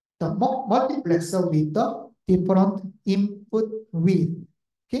the multiplexer with the different input width.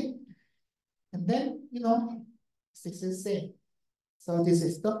 Okay, and then this is the same. So this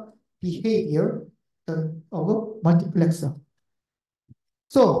is the behavior of a multiplexer.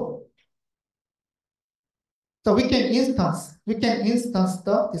 So we can instance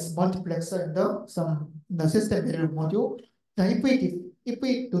this multiplexer in the SystemVerilog module. Now if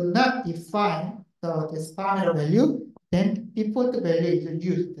we do not define this parameter value, then default value is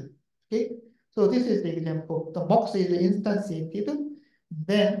used. Okay, so this is the example. The box is instantiated.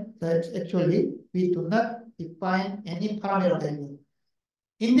 Then actually we do not define any parameter value.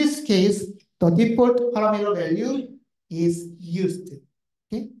 In this case, the default parameter value is used.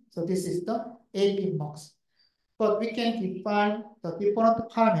 Okay, so this is the AP box. But we can define the different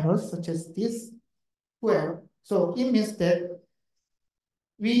parameters such as this square. So it means that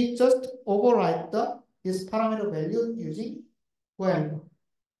we just override this parameter value using 12.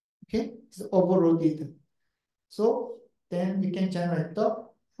 Okay, it's overloaded. So then we can generate the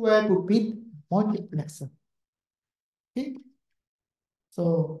 12-bit multiplexer. Okay.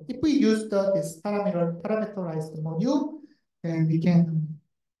 So if we use this parameterized module, then we can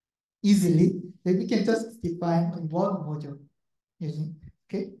just define one module using,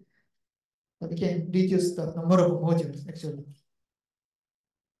 okay? But we can reduce the number of modules actually.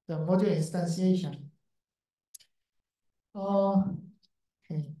 The module instantiation.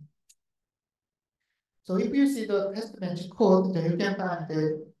 Okay. So if you see the test bench code, then you can find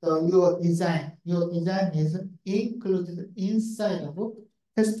that your design is included inside of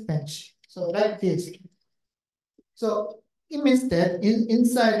test bench. So like this. So it means that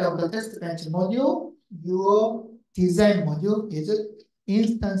inside of the test bench module, your design module is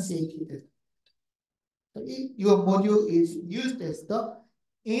instantiated. So your module is used as the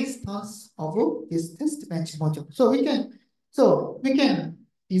instance of this test bench module. So we can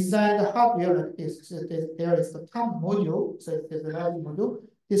design the hardware like this. So there is the TAM module. So there's a large module.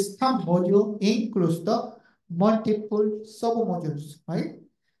 This TAM module includes the multiple sub-modules, right?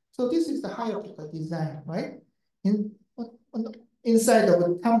 So this is the hierarchical design, right? Inside of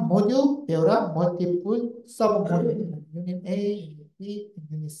the TAM module, there are multiple sub-modules, unit A, unit B, and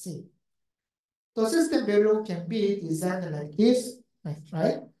unit C. So SystemVerilog can be designed like this,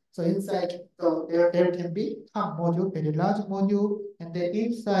 right? So inside, there can be TAM module, very large module, and then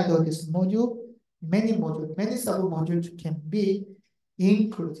inside of this module, many sub-modules can be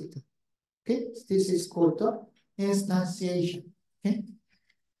included. Okay, so this is called the instantiation. Okay.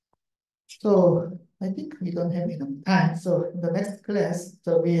 So I think we don't have enough time. So in the next class,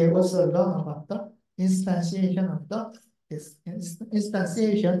 so we also learn about the instantiation of this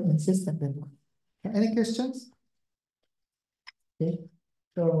instantiation in SystemVerilog. Any questions? Okay.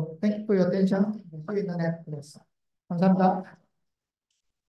 So thank you for your attention. See you in the next class. 감사합니다.